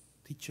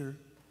 Teacher,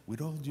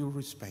 with all due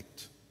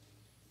respect,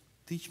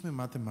 teach me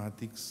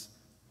mathematics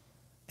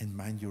and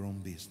mind your own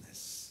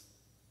business.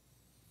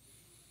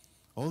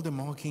 All the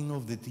mocking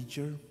of the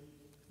teacher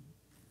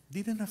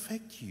didn't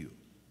affect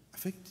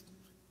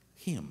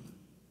him.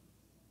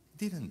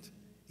 Didn't.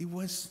 It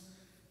was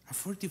a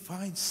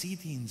fortified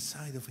city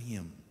inside of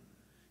him.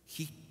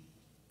 He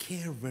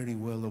cared very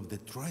well of the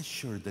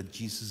treasure that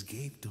Jesus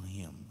gave to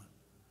him.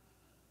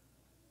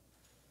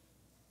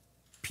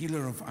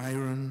 Pillar of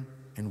iron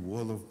and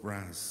wall of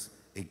brass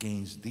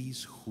against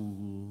this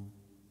whole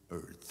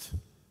earth,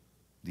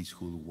 this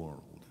whole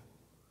world.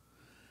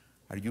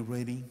 Are you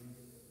ready?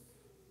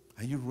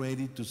 Are you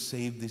ready to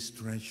save this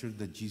treasure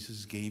that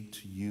Jesus gave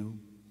to you?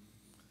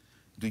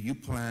 Do you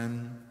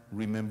plan,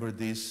 remember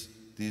this,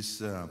 do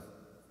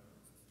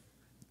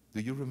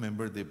you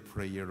remember the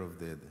prayer of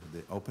the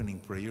opening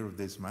prayer of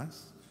this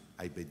Mass?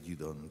 I bet you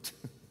don't.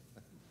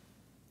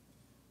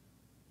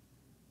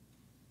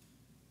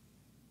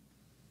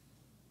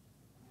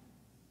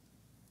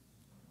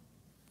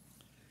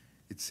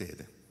 It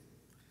said,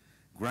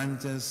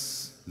 "Grant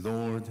us,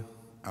 Lord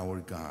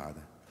our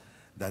God,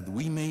 that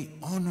we may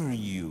honor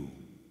you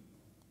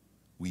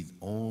with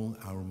all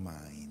our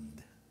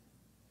mind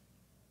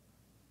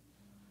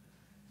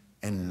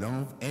and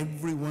love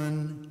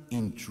everyone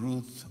in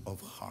truth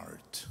of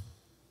heart."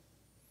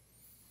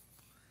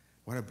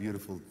 What a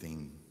beautiful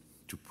thing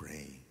to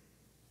pray.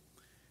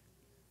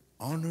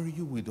 Honor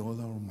you with all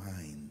our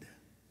mind,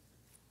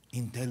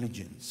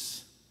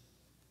 intelligence.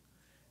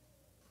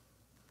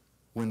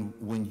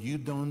 When you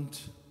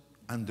don't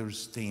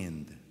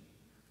understand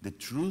the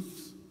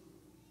truth,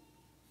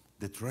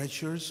 the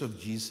treasures of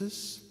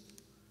Jesus,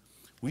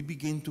 we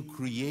begin to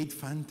create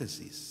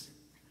fantasies.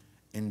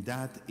 And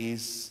that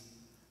is,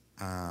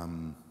 I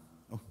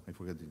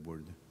forgot the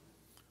word,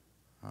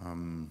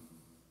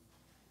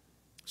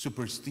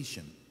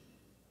 superstition.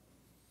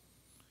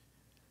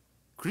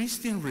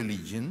 Christian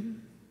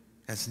religion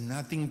has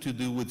nothing to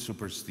do with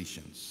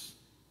superstitions.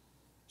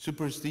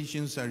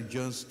 Superstitions are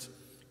just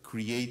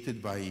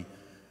created by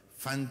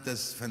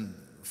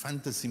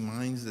fantasy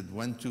minds that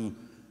want to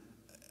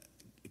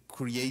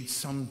create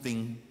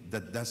something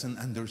that doesn't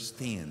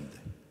understand.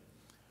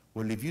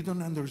 Well, if you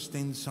don't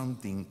understand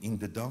something in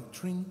the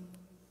doctrine,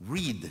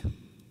 read,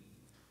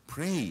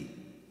 pray,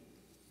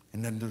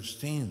 and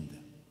understand.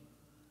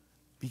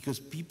 Because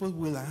people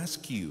will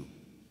ask you.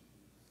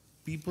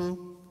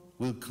 People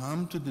will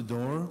come to the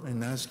door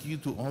and ask you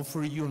to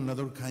offer you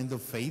another kind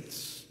of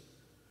faiths,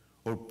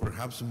 or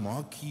perhaps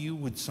mock you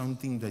with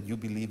something that you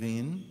believe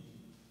in.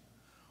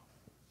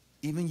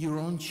 Even your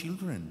own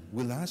children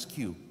will ask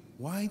you,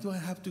 why do I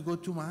have to go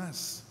to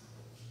Mass?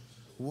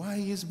 Why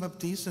is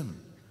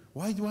baptism?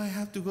 Why do I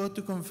have to go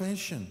to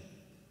confession?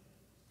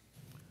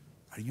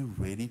 Are you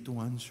ready to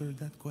answer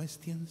that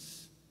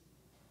questions?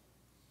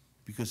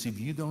 Because if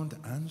you don't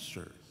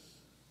answer,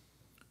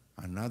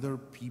 another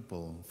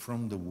people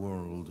from the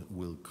world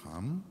will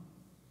come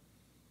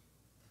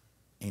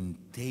and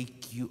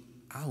take you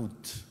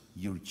out,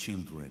 your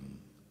children,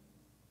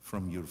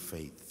 from your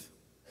faith.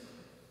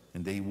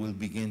 And they will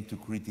begin to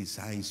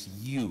criticize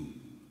you.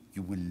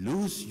 You will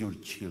lose your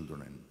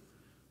children.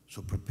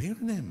 So prepare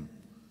them.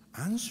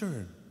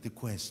 Answer the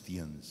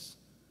questions.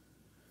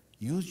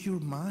 Use your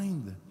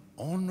mind.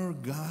 Honor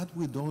God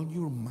with all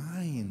your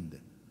mind.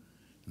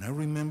 And I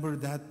remember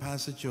that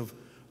passage of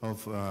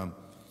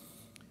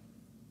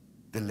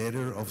the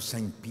letter of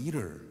St.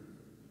 Peter.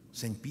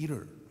 St.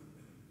 Peter.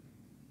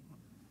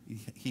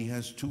 He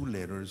has two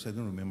letters. I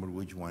don't remember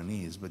which one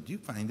is, but you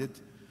find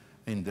it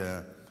in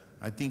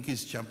I think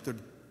it's chapter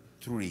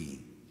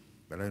 3,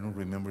 but I don't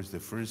remember it's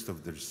the first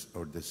of this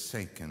or the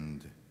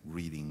second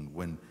reading,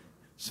 when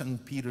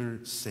St.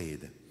 Peter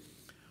said,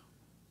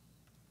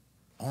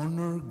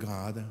 honor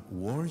God,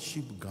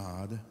 worship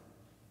God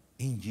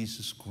in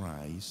Jesus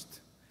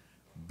Christ,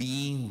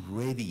 being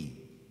ready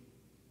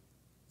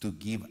to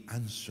give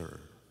answer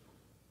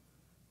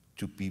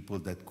to people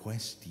that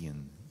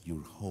question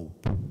your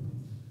hope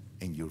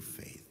and your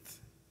faith.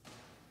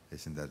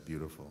 Isn't that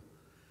beautiful?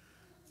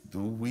 Are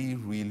we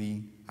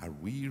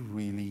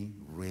really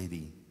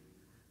ready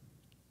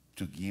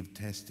to give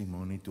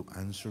testimony, to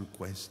answer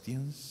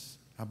questions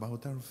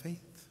about our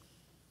faith?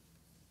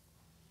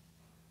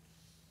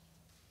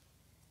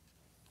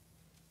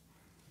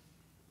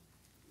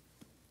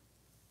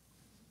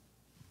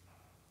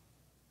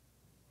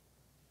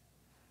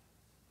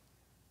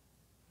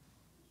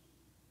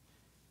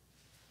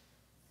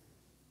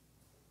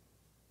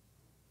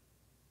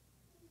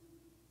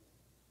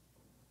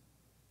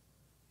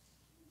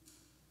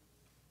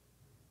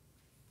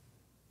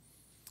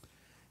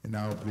 And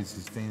now please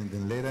stand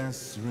and let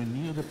us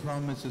renew the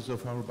promises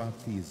of our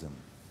baptism.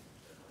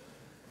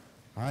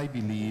 I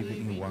believe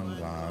in one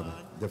God,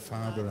 the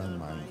Father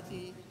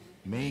Almighty,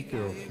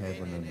 maker of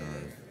heaven and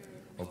earth,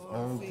 of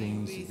all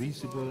things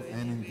visible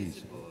and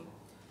invisible.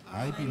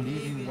 I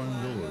believe in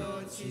one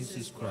Lord,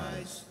 Jesus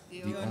Christ,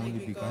 the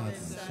only begotten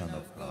Son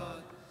of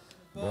God,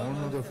 born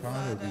of the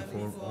Father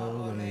before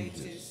all the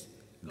ages,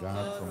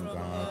 God from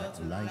God,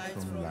 light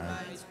from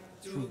light,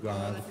 true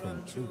God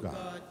from true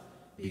God,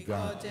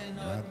 begotten,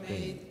 not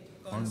made,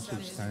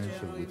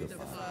 consubstantial with the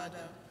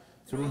Father.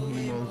 Through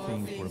him all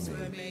things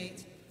were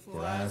made. For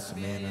us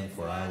men and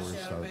for our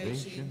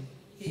salvation,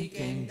 he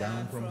came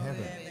down from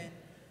heaven,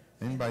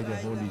 and by the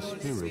Holy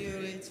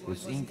Spirit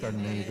was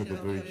incarnate of the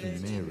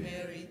Virgin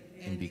Mary,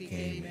 and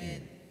became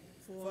man.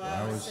 For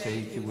our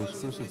sake he was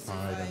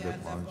crucified under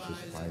Pontius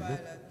Pilate.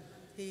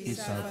 He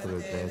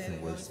suffered death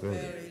and was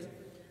buried,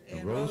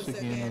 and rose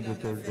again on the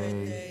third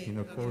day in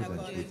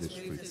accordance with the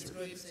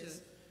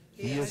Scriptures.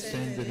 He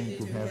ascended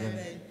into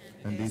heaven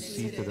and is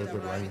seated at the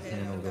right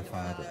hand of the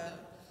Father.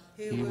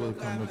 He will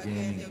come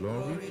again in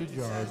glory to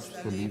judge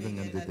the living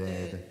and the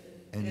dead,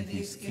 and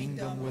his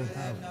kingdom will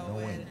have no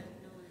end.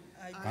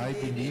 I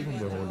believe in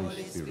the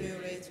Holy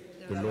Spirit,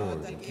 the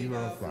Lord, the giver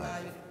of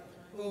life,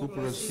 who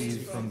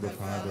proceeds from the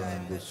Father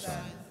and the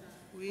Son,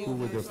 who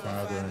with the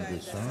Father and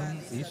the Son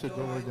is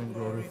adored and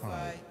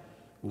glorified,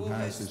 who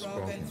has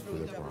spoken through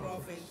the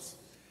prophets.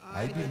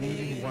 I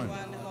believe in one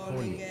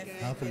holy,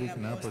 Catholic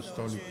and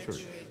Apostolic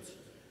Church.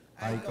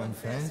 I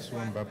confess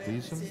one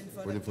baptism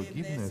for the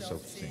forgiveness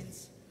of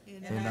sins,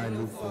 and I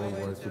look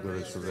forward to the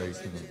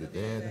resurrection of the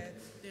dead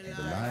and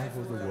the life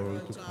of the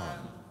world to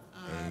come.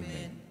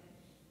 Amen.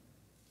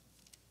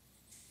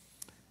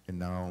 And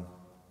now,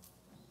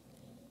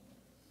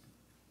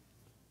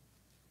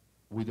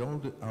 with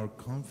all our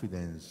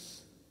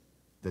confidence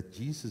that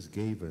Jesus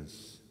gave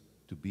us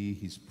to be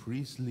his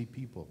priestly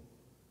people,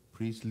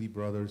 priestly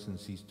brothers and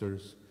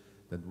sisters,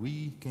 that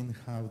we can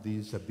have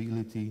this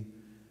ability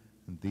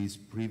and this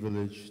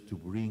privilege to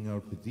bring our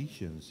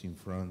petitions in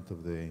front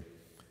of the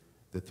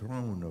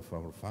throne of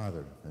our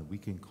Father, and we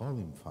can call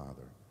him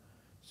Father.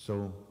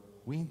 So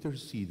we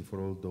intercede for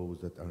all those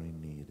that are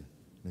in need,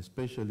 and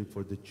especially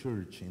for the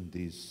church in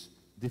these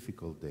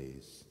difficult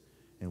days.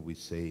 And we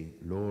say,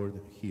 Lord,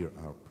 hear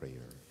our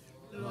prayer.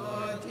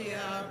 Lord, hear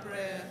our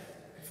prayer.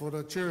 For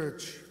the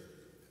church,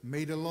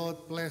 may the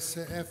Lord bless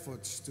her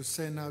efforts to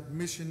send out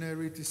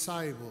missionary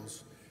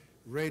disciples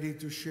ready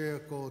to share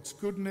God's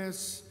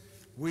goodness.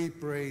 We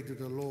pray to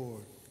the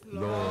Lord.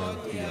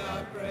 Lord, hear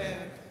our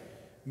prayer.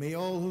 May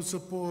all who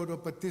support or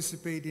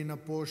participate in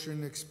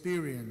abortion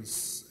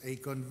experience a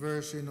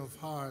conversion of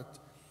heart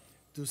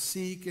to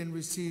seek and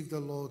receive the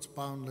Lord's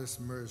boundless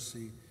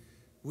mercy.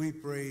 We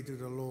pray to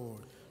the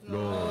Lord.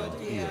 Lord,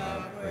 hear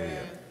our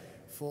prayer.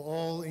 For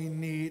all in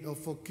need of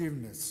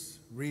forgiveness,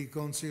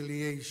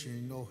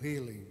 reconciliation, or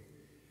healing,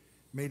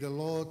 may the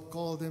Lord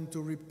call them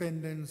to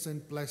repentance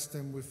and bless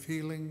them with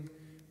healing.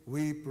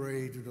 We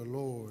pray to the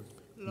Lord.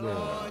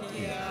 Lord,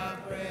 hear our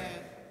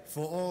prayer.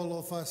 For all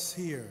of us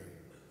here,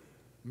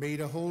 may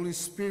the Holy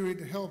Spirit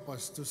help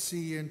us to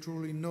see and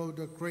truly know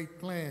the great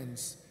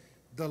plans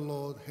the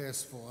Lord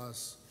has for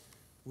us.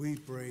 We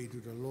pray to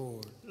the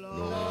Lord.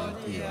 Lord,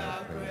 hear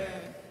our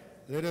prayer.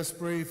 Let us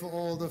pray for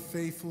all the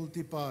faithful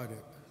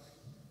departed.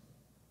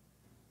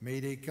 May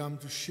they come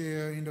to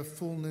share in the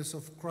fullness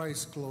of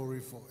Christ's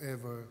glory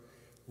forever.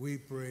 We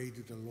pray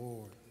to the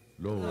Lord.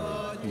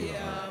 Lord, hear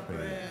our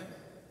prayer.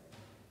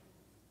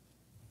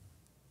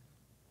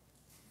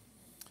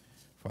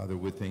 Father,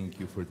 we thank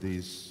you for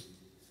this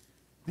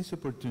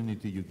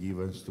opportunity you give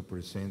us to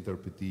present our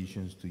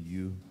petitions to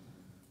you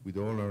with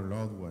all our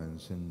loved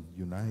ones and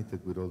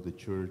united with all the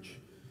church,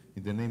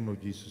 in the name of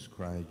Jesus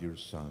Christ, your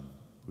Son,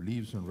 who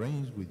lives and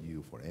reigns with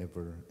you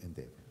forever and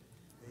ever.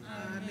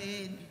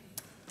 Amen.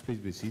 Please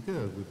be seated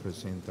as we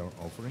present our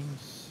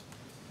offerings.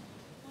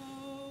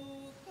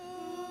 Oh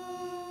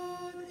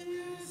God,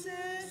 you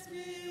set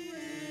me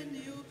when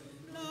you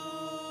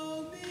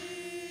know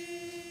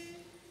me.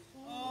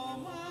 All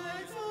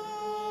my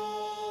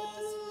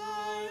thoughts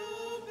lie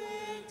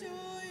open to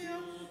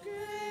your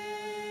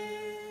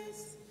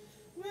grace.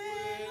 When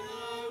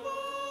I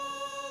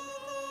walk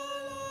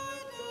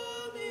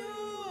alone, you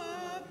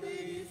are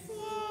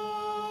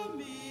before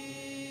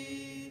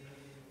me.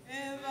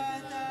 Ever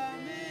the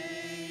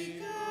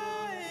maker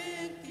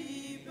and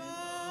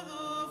keeper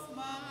of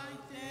my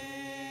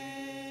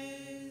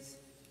days.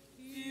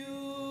 You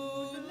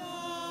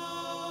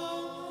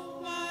know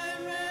my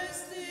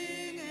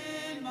resting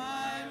and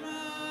my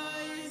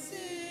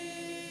rising.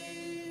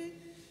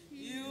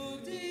 You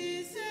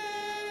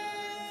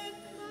discern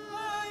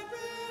my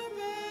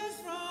purpose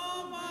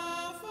from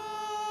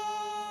afar,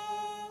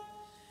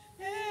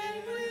 and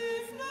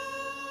with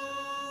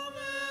love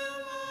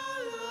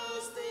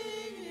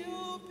everlasting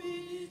you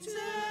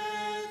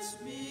beseech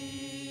me.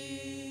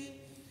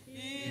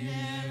 In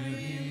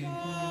every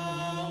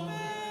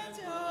moment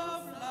of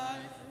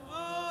life,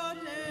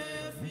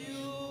 whatever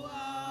you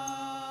are.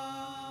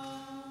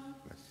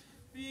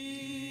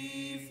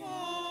 Before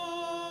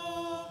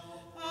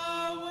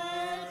our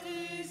work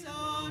is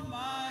on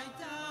my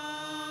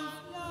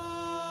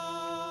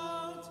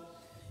download,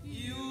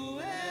 you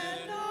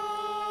and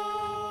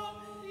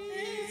all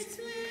its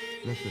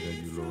Blessed are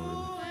you,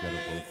 Lord, God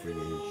of all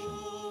creation.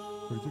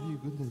 For through your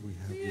goodness we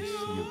have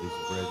received this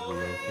bread we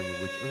offer you,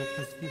 which earth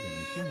has given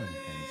and human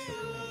hands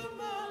have made.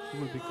 It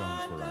will become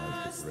for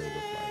us the bread of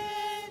life.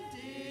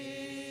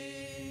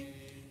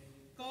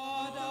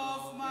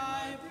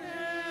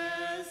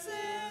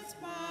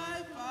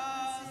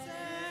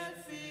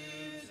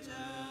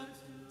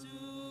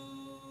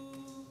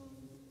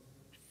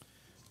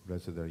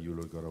 Blessed are you,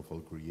 Lord God of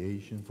all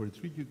creation, for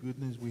through your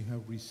goodness we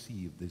have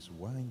received this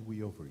wine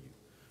we offer you,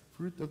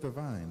 fruit of the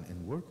vine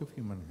and work of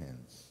human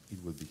hands.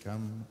 It will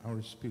become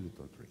our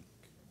spiritual drink.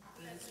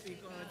 Blessed be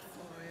God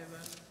forever.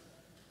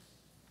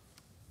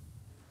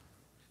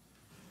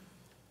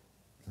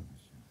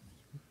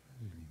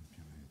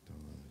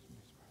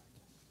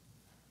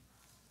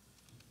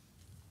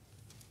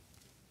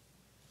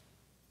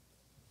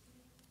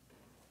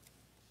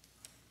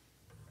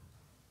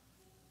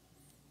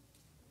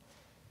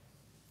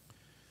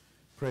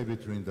 Pray,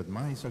 brethren, that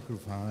my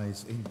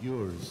sacrifice and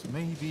yours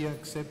may be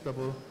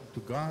acceptable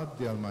to God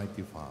the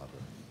Almighty Father.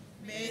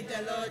 May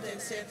the Lord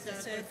accept the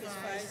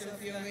sacrifice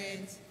of your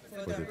hands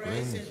for the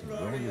praise and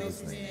glory of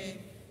his name,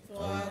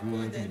 for our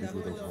good and the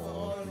good of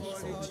all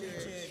his holy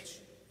church.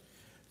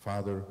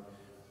 Father,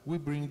 we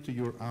bring to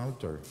your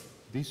altar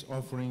these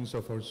offerings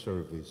of our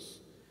service.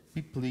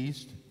 Be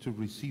pleased to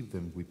receive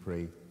them, we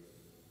pray,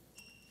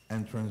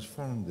 and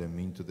transform them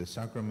into the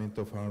sacrament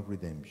of our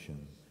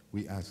redemption.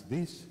 We ask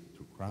this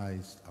through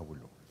Christ our Lord.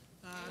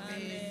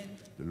 Amen.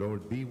 The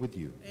Lord be with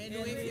you. And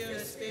with your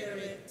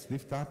spirit,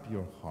 Lift up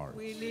your hearts.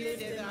 we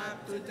lift it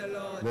up to the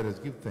Lord. Let us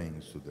give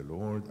thanks to the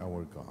Lord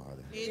our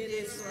God. It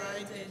is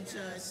right and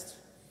just.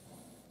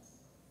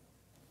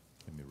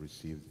 Let me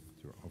receive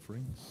your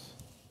offerings.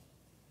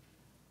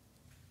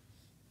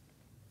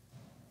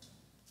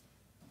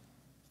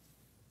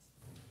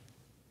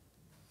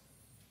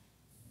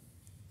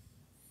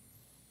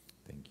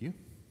 Thank you.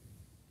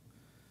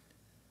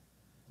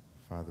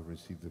 Father,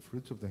 receive the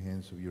fruits of the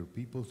hands of your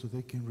people so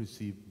they can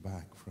receive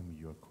back from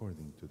you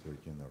according to their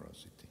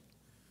generosity.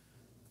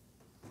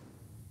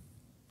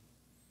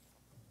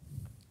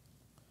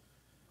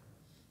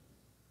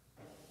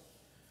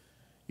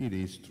 It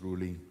is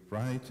truly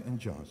right and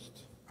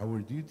just, our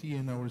duty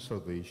and our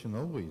salvation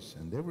always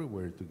and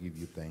everywhere to give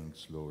you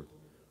thanks, Lord,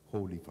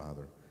 Holy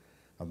Father,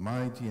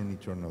 Almighty and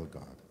eternal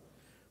God.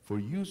 For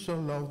you so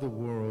loved the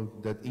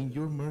world that in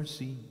your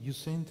mercy you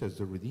sent us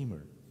the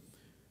Redeemer,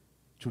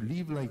 to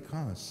live like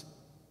us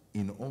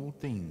in all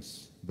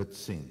things but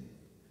sin,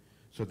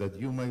 so that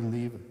you might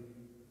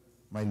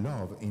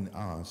love in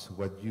us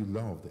what you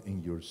loved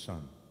in your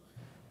Son,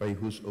 by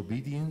whose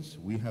obedience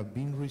we have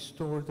been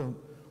restored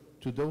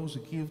to those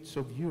gifts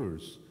of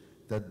yours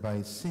that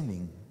by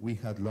sinning we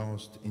had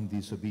lost in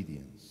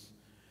disobedience.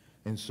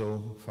 And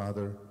so,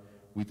 Father,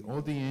 with all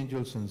the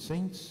angels and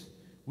saints,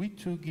 we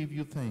too give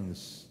you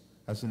thanks.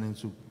 As an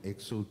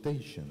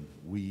exaltation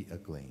we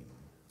acclaim.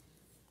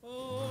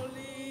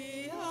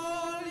 Holy,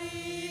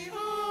 holy,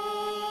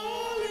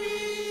 holy,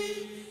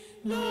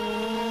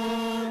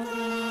 Lord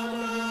God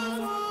of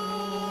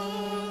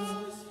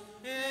hosts,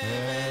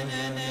 heaven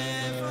and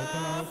earth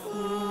are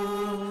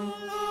full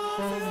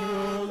of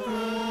your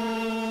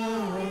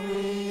glory.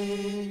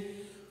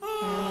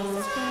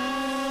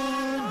 Hosanna,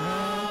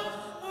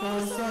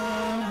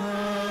 Hosanna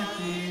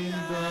in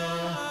the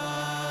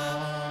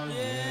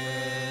highest.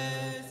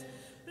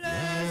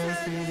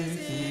 Blessed is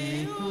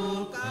he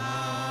who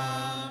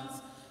comes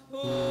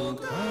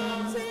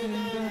in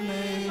the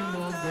name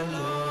of the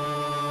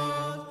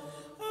Lord.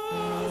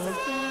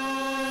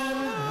 Hosanna,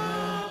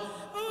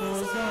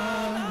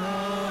 Hosanna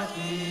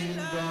in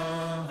the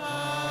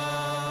highest.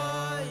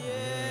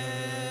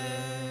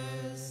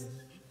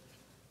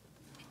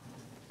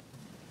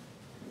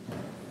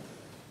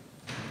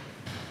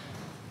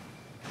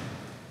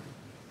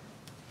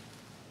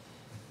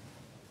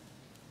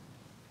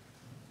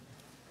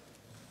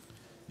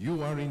 You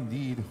are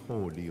indeed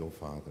holy, O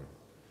Father.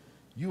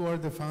 You are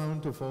the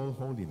fount of all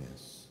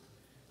holiness.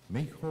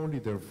 Make holy,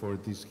 therefore,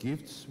 these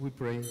gifts, we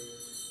pray,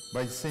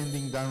 by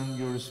sending down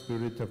your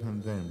Spirit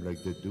upon them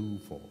like the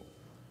dewfall,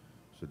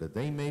 so that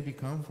they may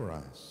become for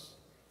us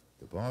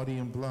the body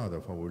and blood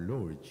of our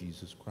Lord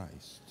Jesus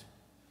Christ.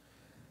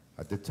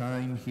 At the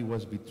time he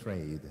was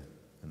betrayed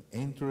and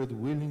entered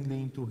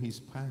willingly into his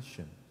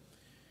passion,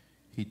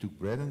 he took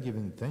bread and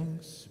giving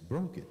thanks,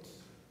 broke it,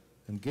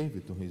 and gave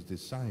it to his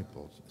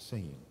disciples,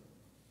 saying,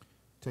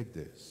 "Take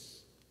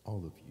this,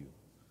 all of you,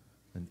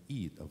 and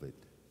eat of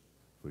it,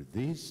 for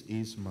this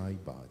is my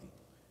body,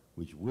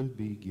 which will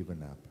be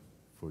given up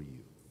for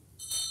you."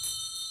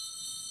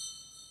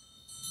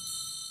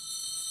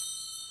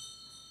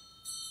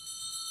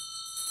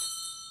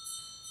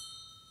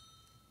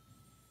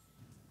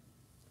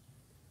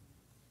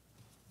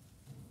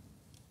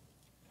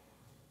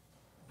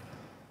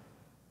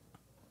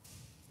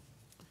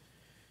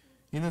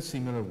 In a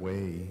similar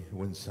way,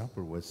 when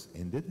supper was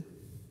ended,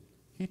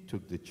 he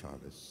took the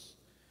chalice.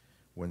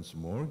 Once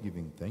more,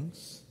 giving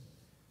thanks,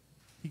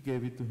 he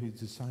gave it to his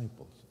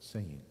disciples,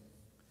 saying,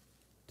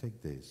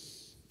 "Take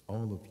this,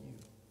 all of you,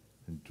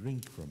 and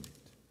drink from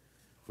it,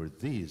 for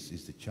this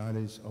is the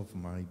chalice of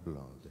my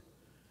blood,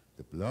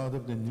 the blood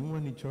of the new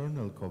and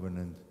eternal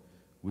covenant,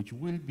 which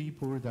will be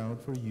poured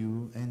out for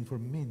you and for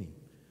many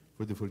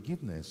for the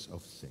forgiveness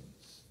of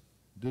sins.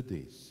 Do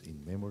this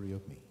in memory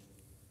of me."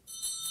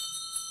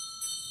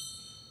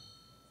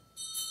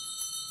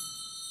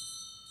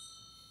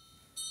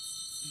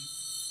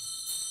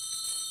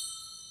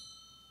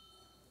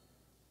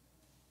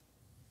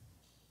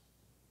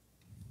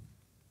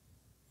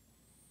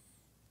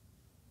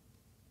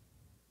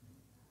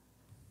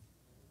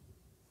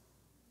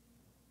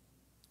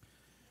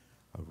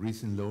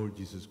 risen Lord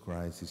Jesus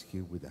Christ is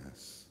here with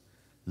us.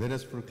 Let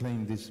us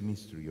proclaim this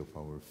mystery of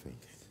our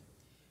faith.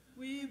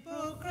 We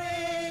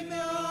proclaim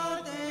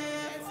your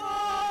death,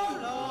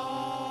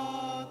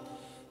 O Lord,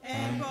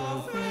 and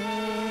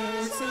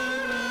profess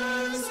your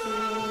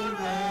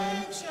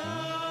resurrection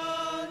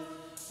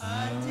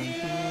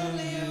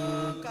until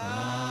you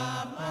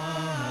come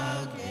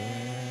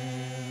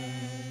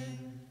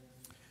again.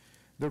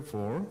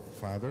 Therefore,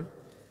 Father,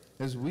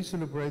 as we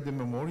celebrate the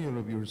memorial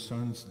of your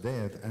Son's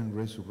death and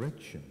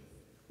resurrection,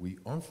 we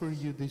offer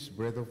you this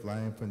bread of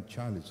life and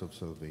chalice of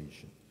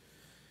salvation,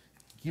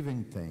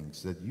 giving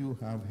thanks that you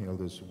have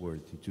held us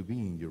worthy to be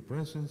in your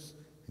presence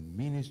and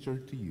minister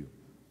to you.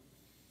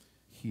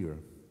 Here,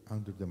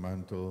 under the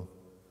mantle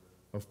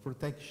of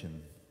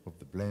protection of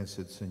the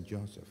blessed Saint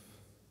Joseph,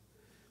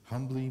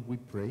 humbly we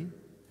pray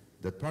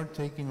that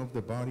partaking of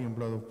the body and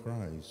blood of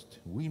Christ,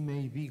 we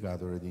may be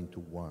gathered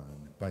into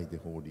one by the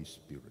Holy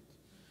Spirit.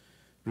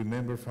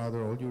 Remember,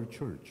 Father, all your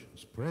church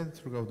spread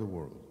throughout the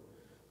world.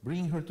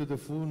 Bring her to the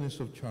fullness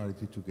of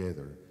charity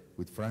together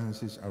with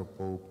Francis, our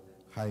Pope,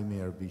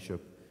 Jaime, our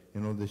Bishop,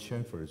 and all the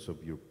shepherds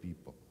of your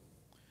people.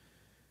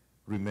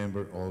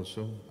 Remember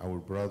also our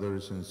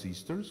brothers and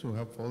sisters who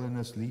have fallen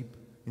asleep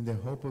in the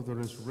hope of the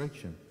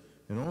resurrection,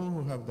 and all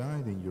who have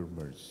died in your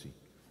mercy.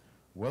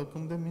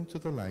 Welcome them into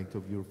the light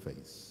of your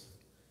face.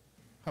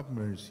 Have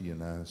mercy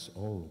on us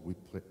all,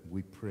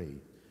 we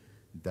pray,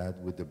 that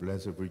with the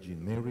Blessed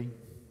Virgin Mary,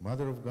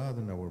 Mother of God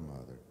and our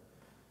Mother,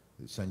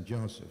 Saint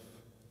Joseph,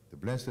 the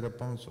blessed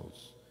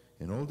apostles,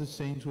 and all the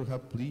saints who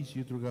have pleased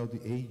you throughout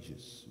the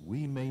ages,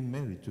 we may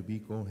merit to be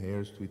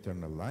co-heirs to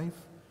eternal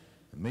life,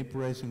 and may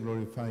praise and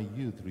glorify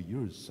you through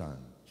your Son,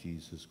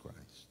 Jesus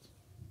Christ.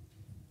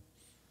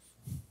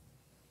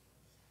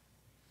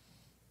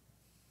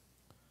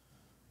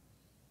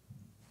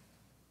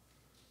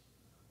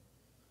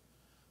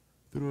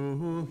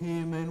 Through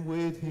him and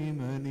with him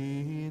and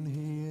in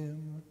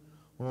him,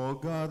 O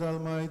God,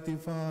 Almighty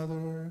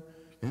Father,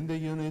 in the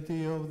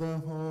unity of the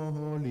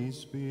Holy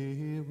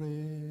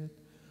Spirit,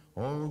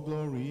 all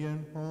glory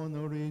and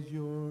honor is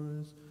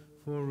yours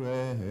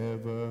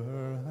forever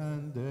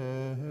and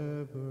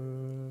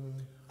ever.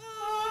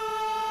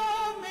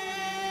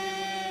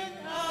 Amen.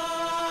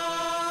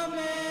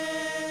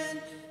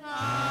 Amen.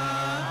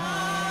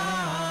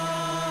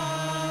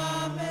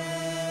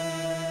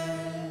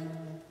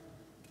 Amen.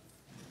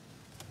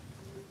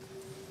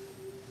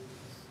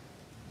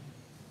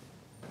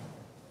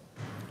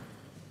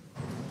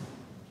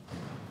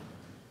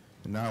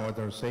 Now at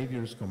our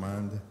Savior's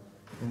command,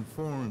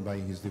 informed by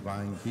his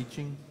divine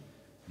teaching,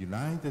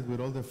 united with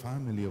all the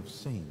family of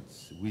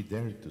saints, we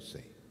dare to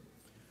say,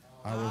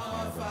 Our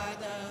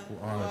Father, who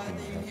art in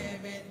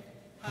heaven,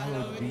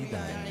 hallowed be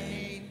thy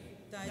name.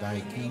 Thy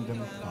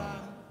kingdom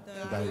come,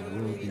 thy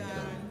will be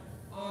done,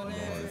 on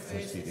earth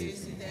as it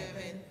is in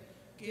heaven.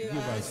 Give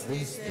us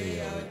this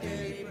day our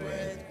daily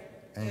bread,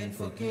 and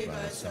forgive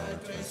us our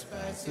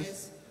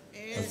trespasses,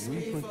 as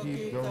we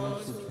forgive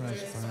those who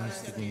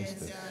trespass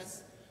against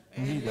us.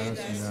 And lead us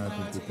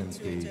not into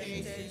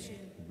temptation,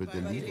 but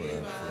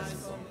deliver us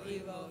from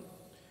evil.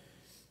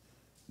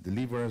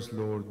 Deliver us,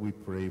 Lord, we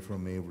pray,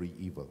 from every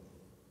evil.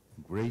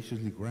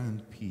 Graciously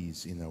grant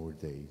peace in our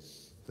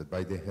days, that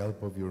by the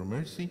help of your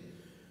mercy,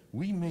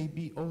 we may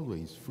be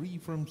always free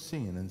from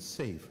sin and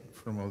safe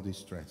from all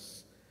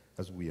distress,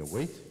 as we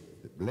await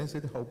the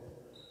blessed hope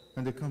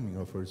and the coming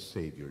of our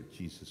Savior,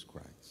 Jesus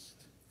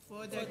Christ.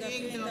 For the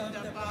kingdom,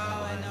 the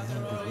power, and the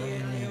glory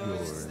are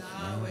yours,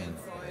 now and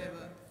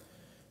forever.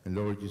 And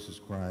Lord Jesus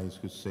Christ,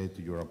 who said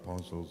to your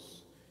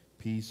apostles,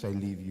 Peace I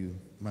leave you,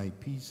 my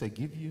peace I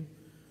give you,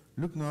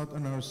 look not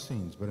on our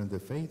sins, but on the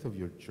faith of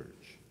your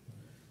church.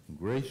 And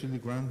graciously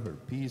grant her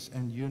peace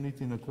and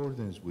unity in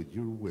accordance with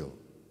your will,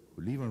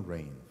 who live and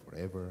reign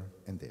forever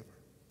and ever.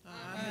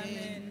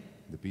 Amen.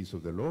 The peace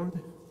of the Lord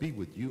be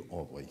with you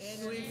always.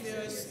 And with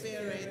your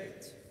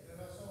spirit.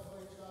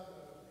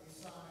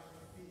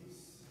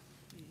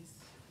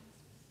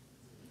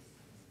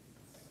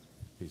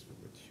 Peace be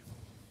with you.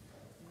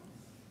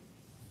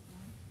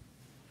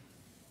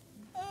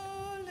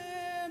 O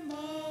Lamb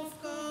of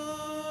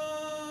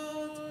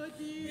God,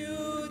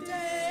 you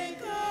take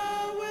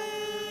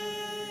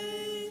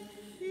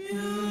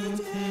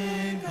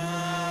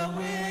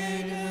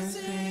away the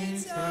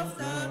sins of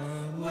the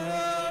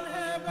world.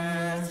 Have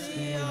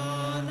mercy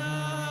on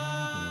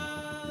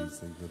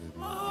us. O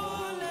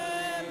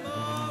Lamb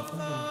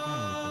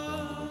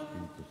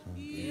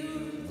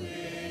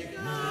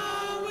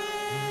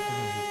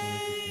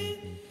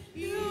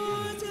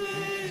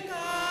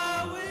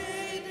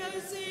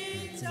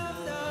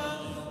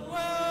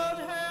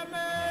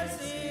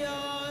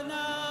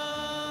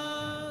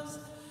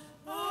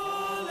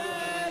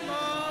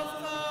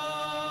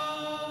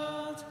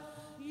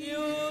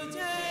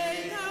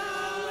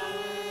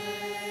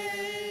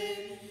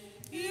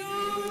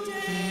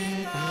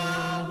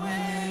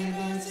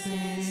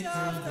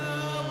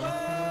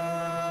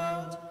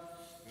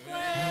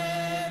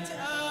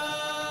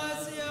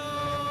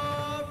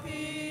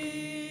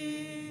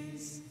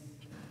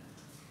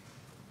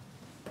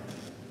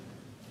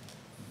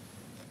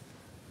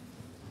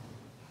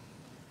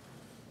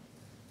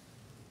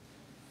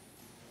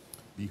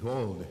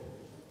Behold,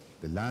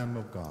 the Lamb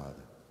of God.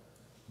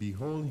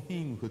 Behold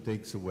him who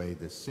takes away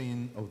the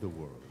sin of the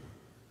world.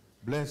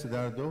 Blessed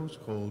are those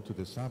called to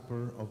the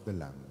supper of the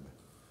Lamb.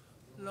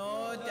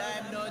 Lord, I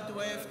am not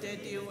worth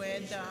that you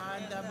enter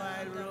under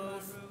my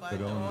roof,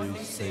 but only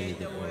only say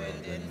the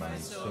word, and my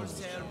soul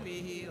shall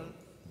be healed.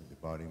 The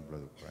body and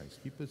blood of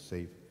Christ, keep us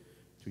safe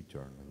to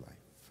eternal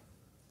life.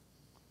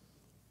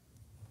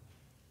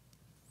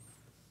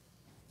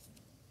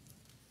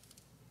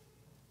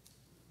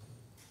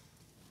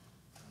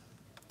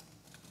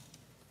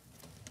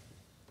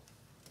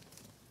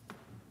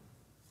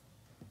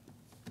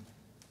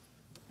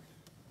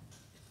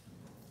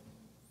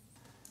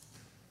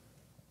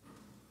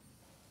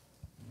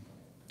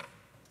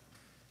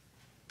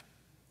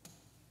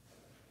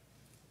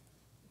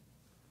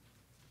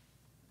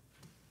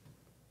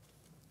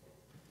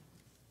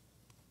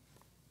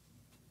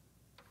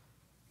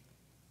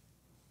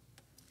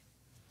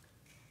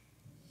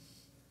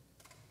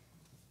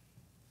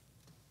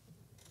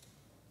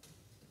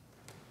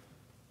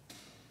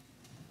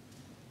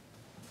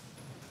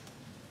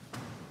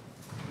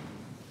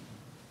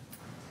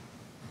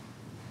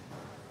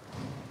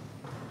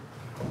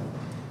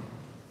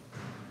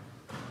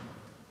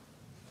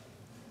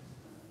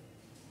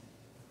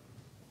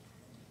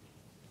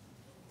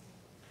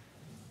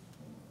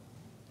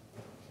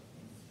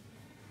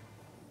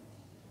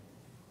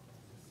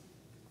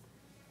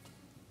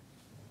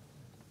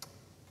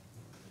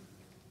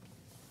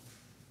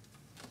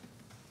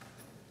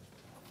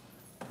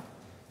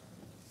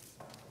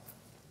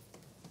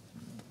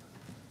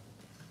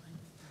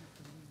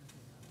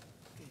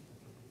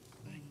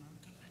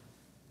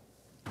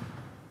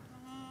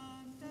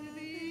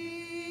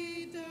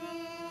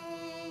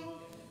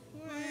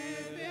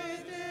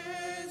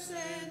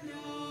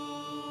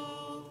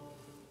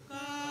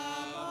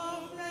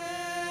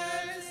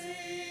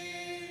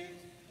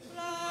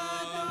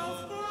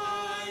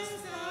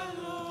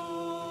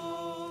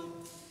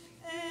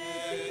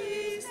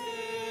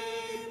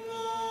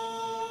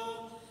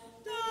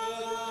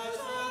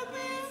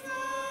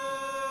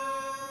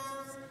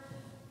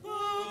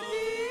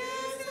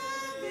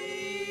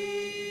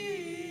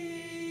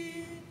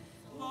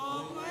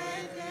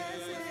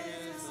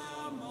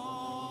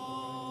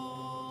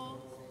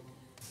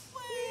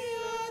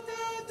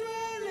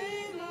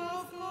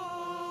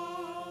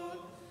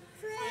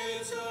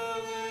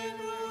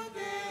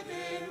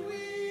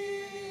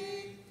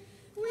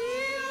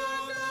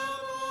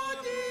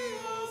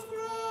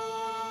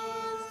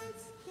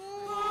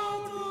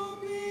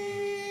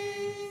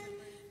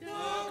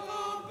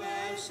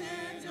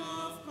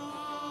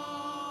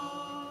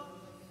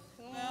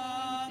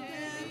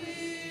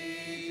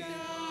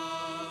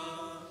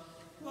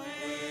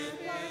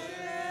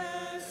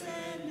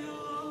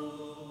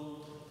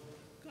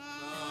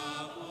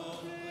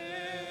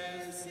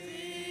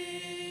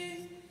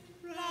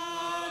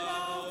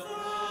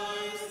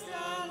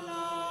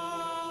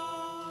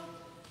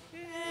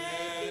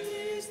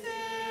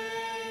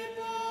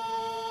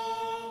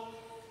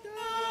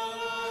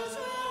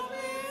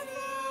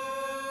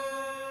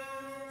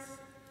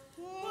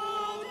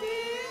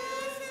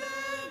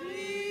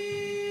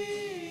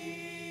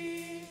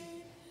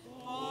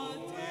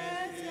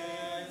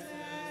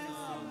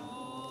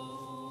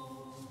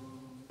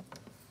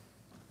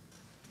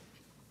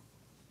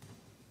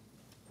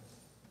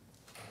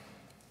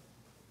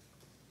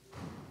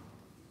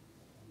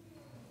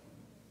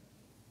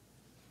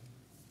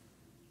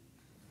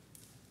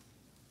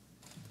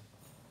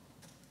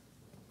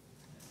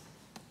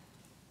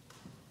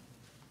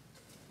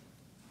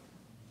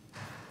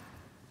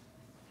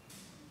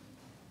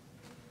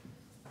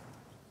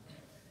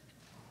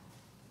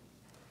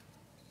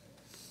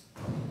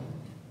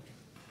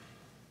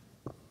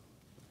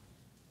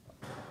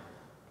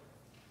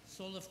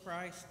 Soul of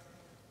Christ,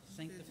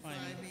 sanctify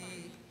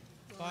me.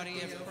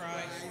 Body of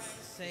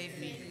Christ, save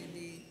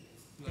me.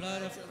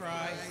 Blood of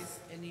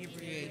Christ,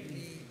 inebriate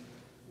me.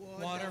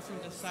 Water from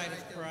the side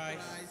of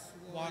Christ,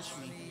 wash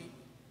me.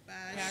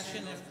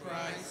 Passion of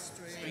Christ,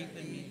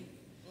 strengthen me.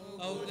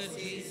 O good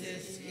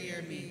Jesus,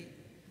 hear me.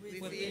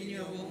 Within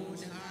your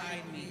wounds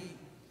hide me.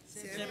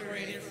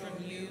 Separated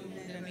from you,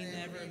 let me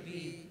never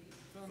be.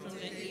 From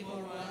the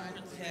evil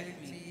one,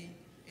 protect me.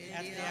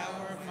 At the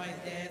hour of my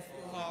death,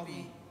 call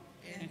me.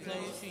 And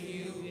close to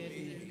you with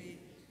me,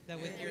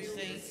 that with your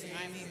saints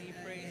I may be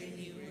praising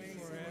you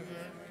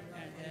forever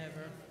and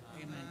ever.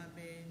 Amen.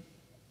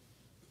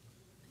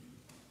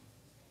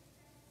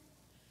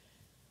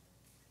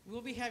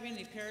 We'll be having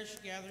a parish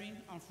gathering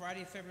on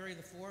Friday, February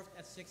the 4th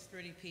at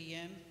 6:30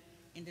 p.m.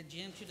 in the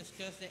gym to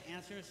discuss the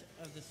answers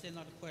of the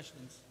synod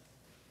questions.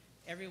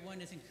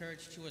 Everyone is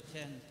encouraged to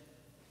attend.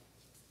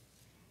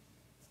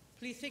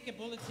 Please take a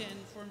bulletin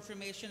for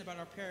information about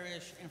our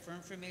parish and for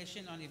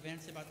information on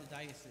events about the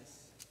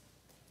diocese.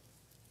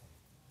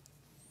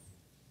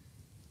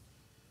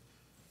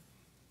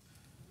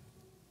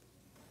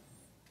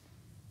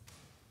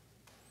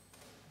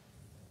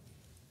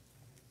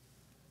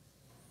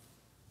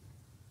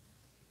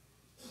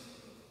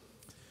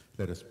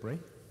 Let us pray.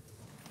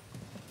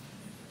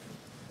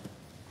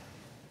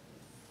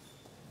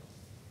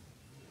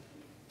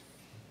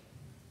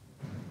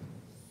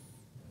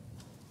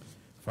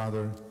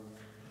 Father,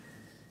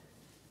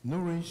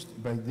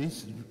 nourished by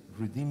these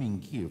redeeming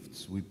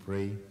gifts, we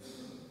pray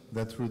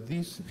that through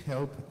this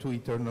help to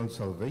eternal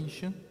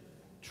salvation,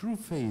 true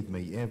faith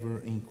may ever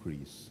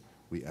increase.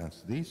 We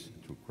ask this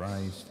through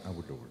Christ our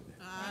Lord.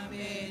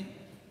 Amen.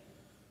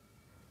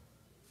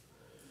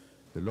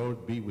 The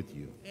Lord be with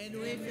you. And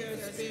with your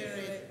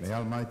spirit. May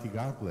Almighty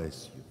God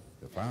bless you,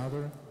 the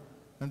Father,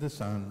 and the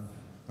Son,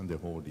 and the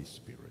Holy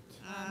Spirit.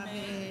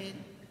 Amen.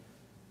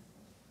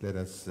 Let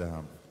us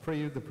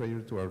pray the prayer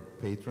to our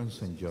patron,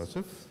 St.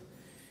 Joseph.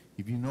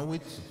 If you know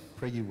it,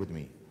 pray it with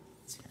me.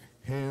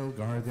 Hail,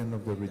 guardian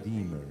of the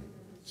Redeemer,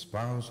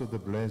 spouse of the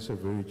Blessed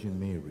Virgin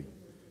Mary,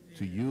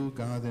 to you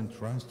God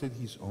entrusted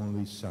his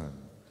only Son.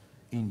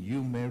 In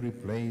you Mary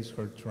placed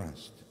her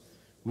trust.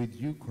 With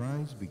you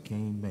Christ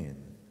became man.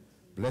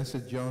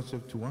 Blessed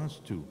Joseph, to us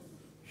too,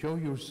 show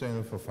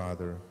yourself a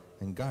Father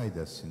and guide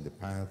us in the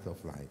path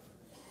of life.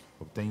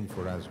 Obtain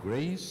for us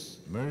grace,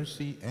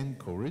 mercy, and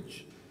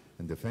courage,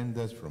 and defend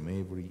us from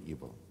every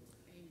evil.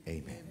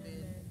 Amen.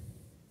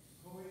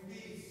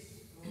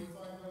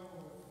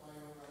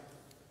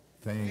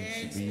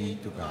 Thanks be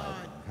to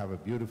God. Have a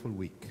beautiful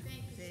week.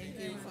 Thank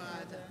you,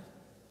 Father.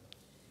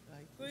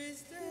 Like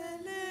Christ.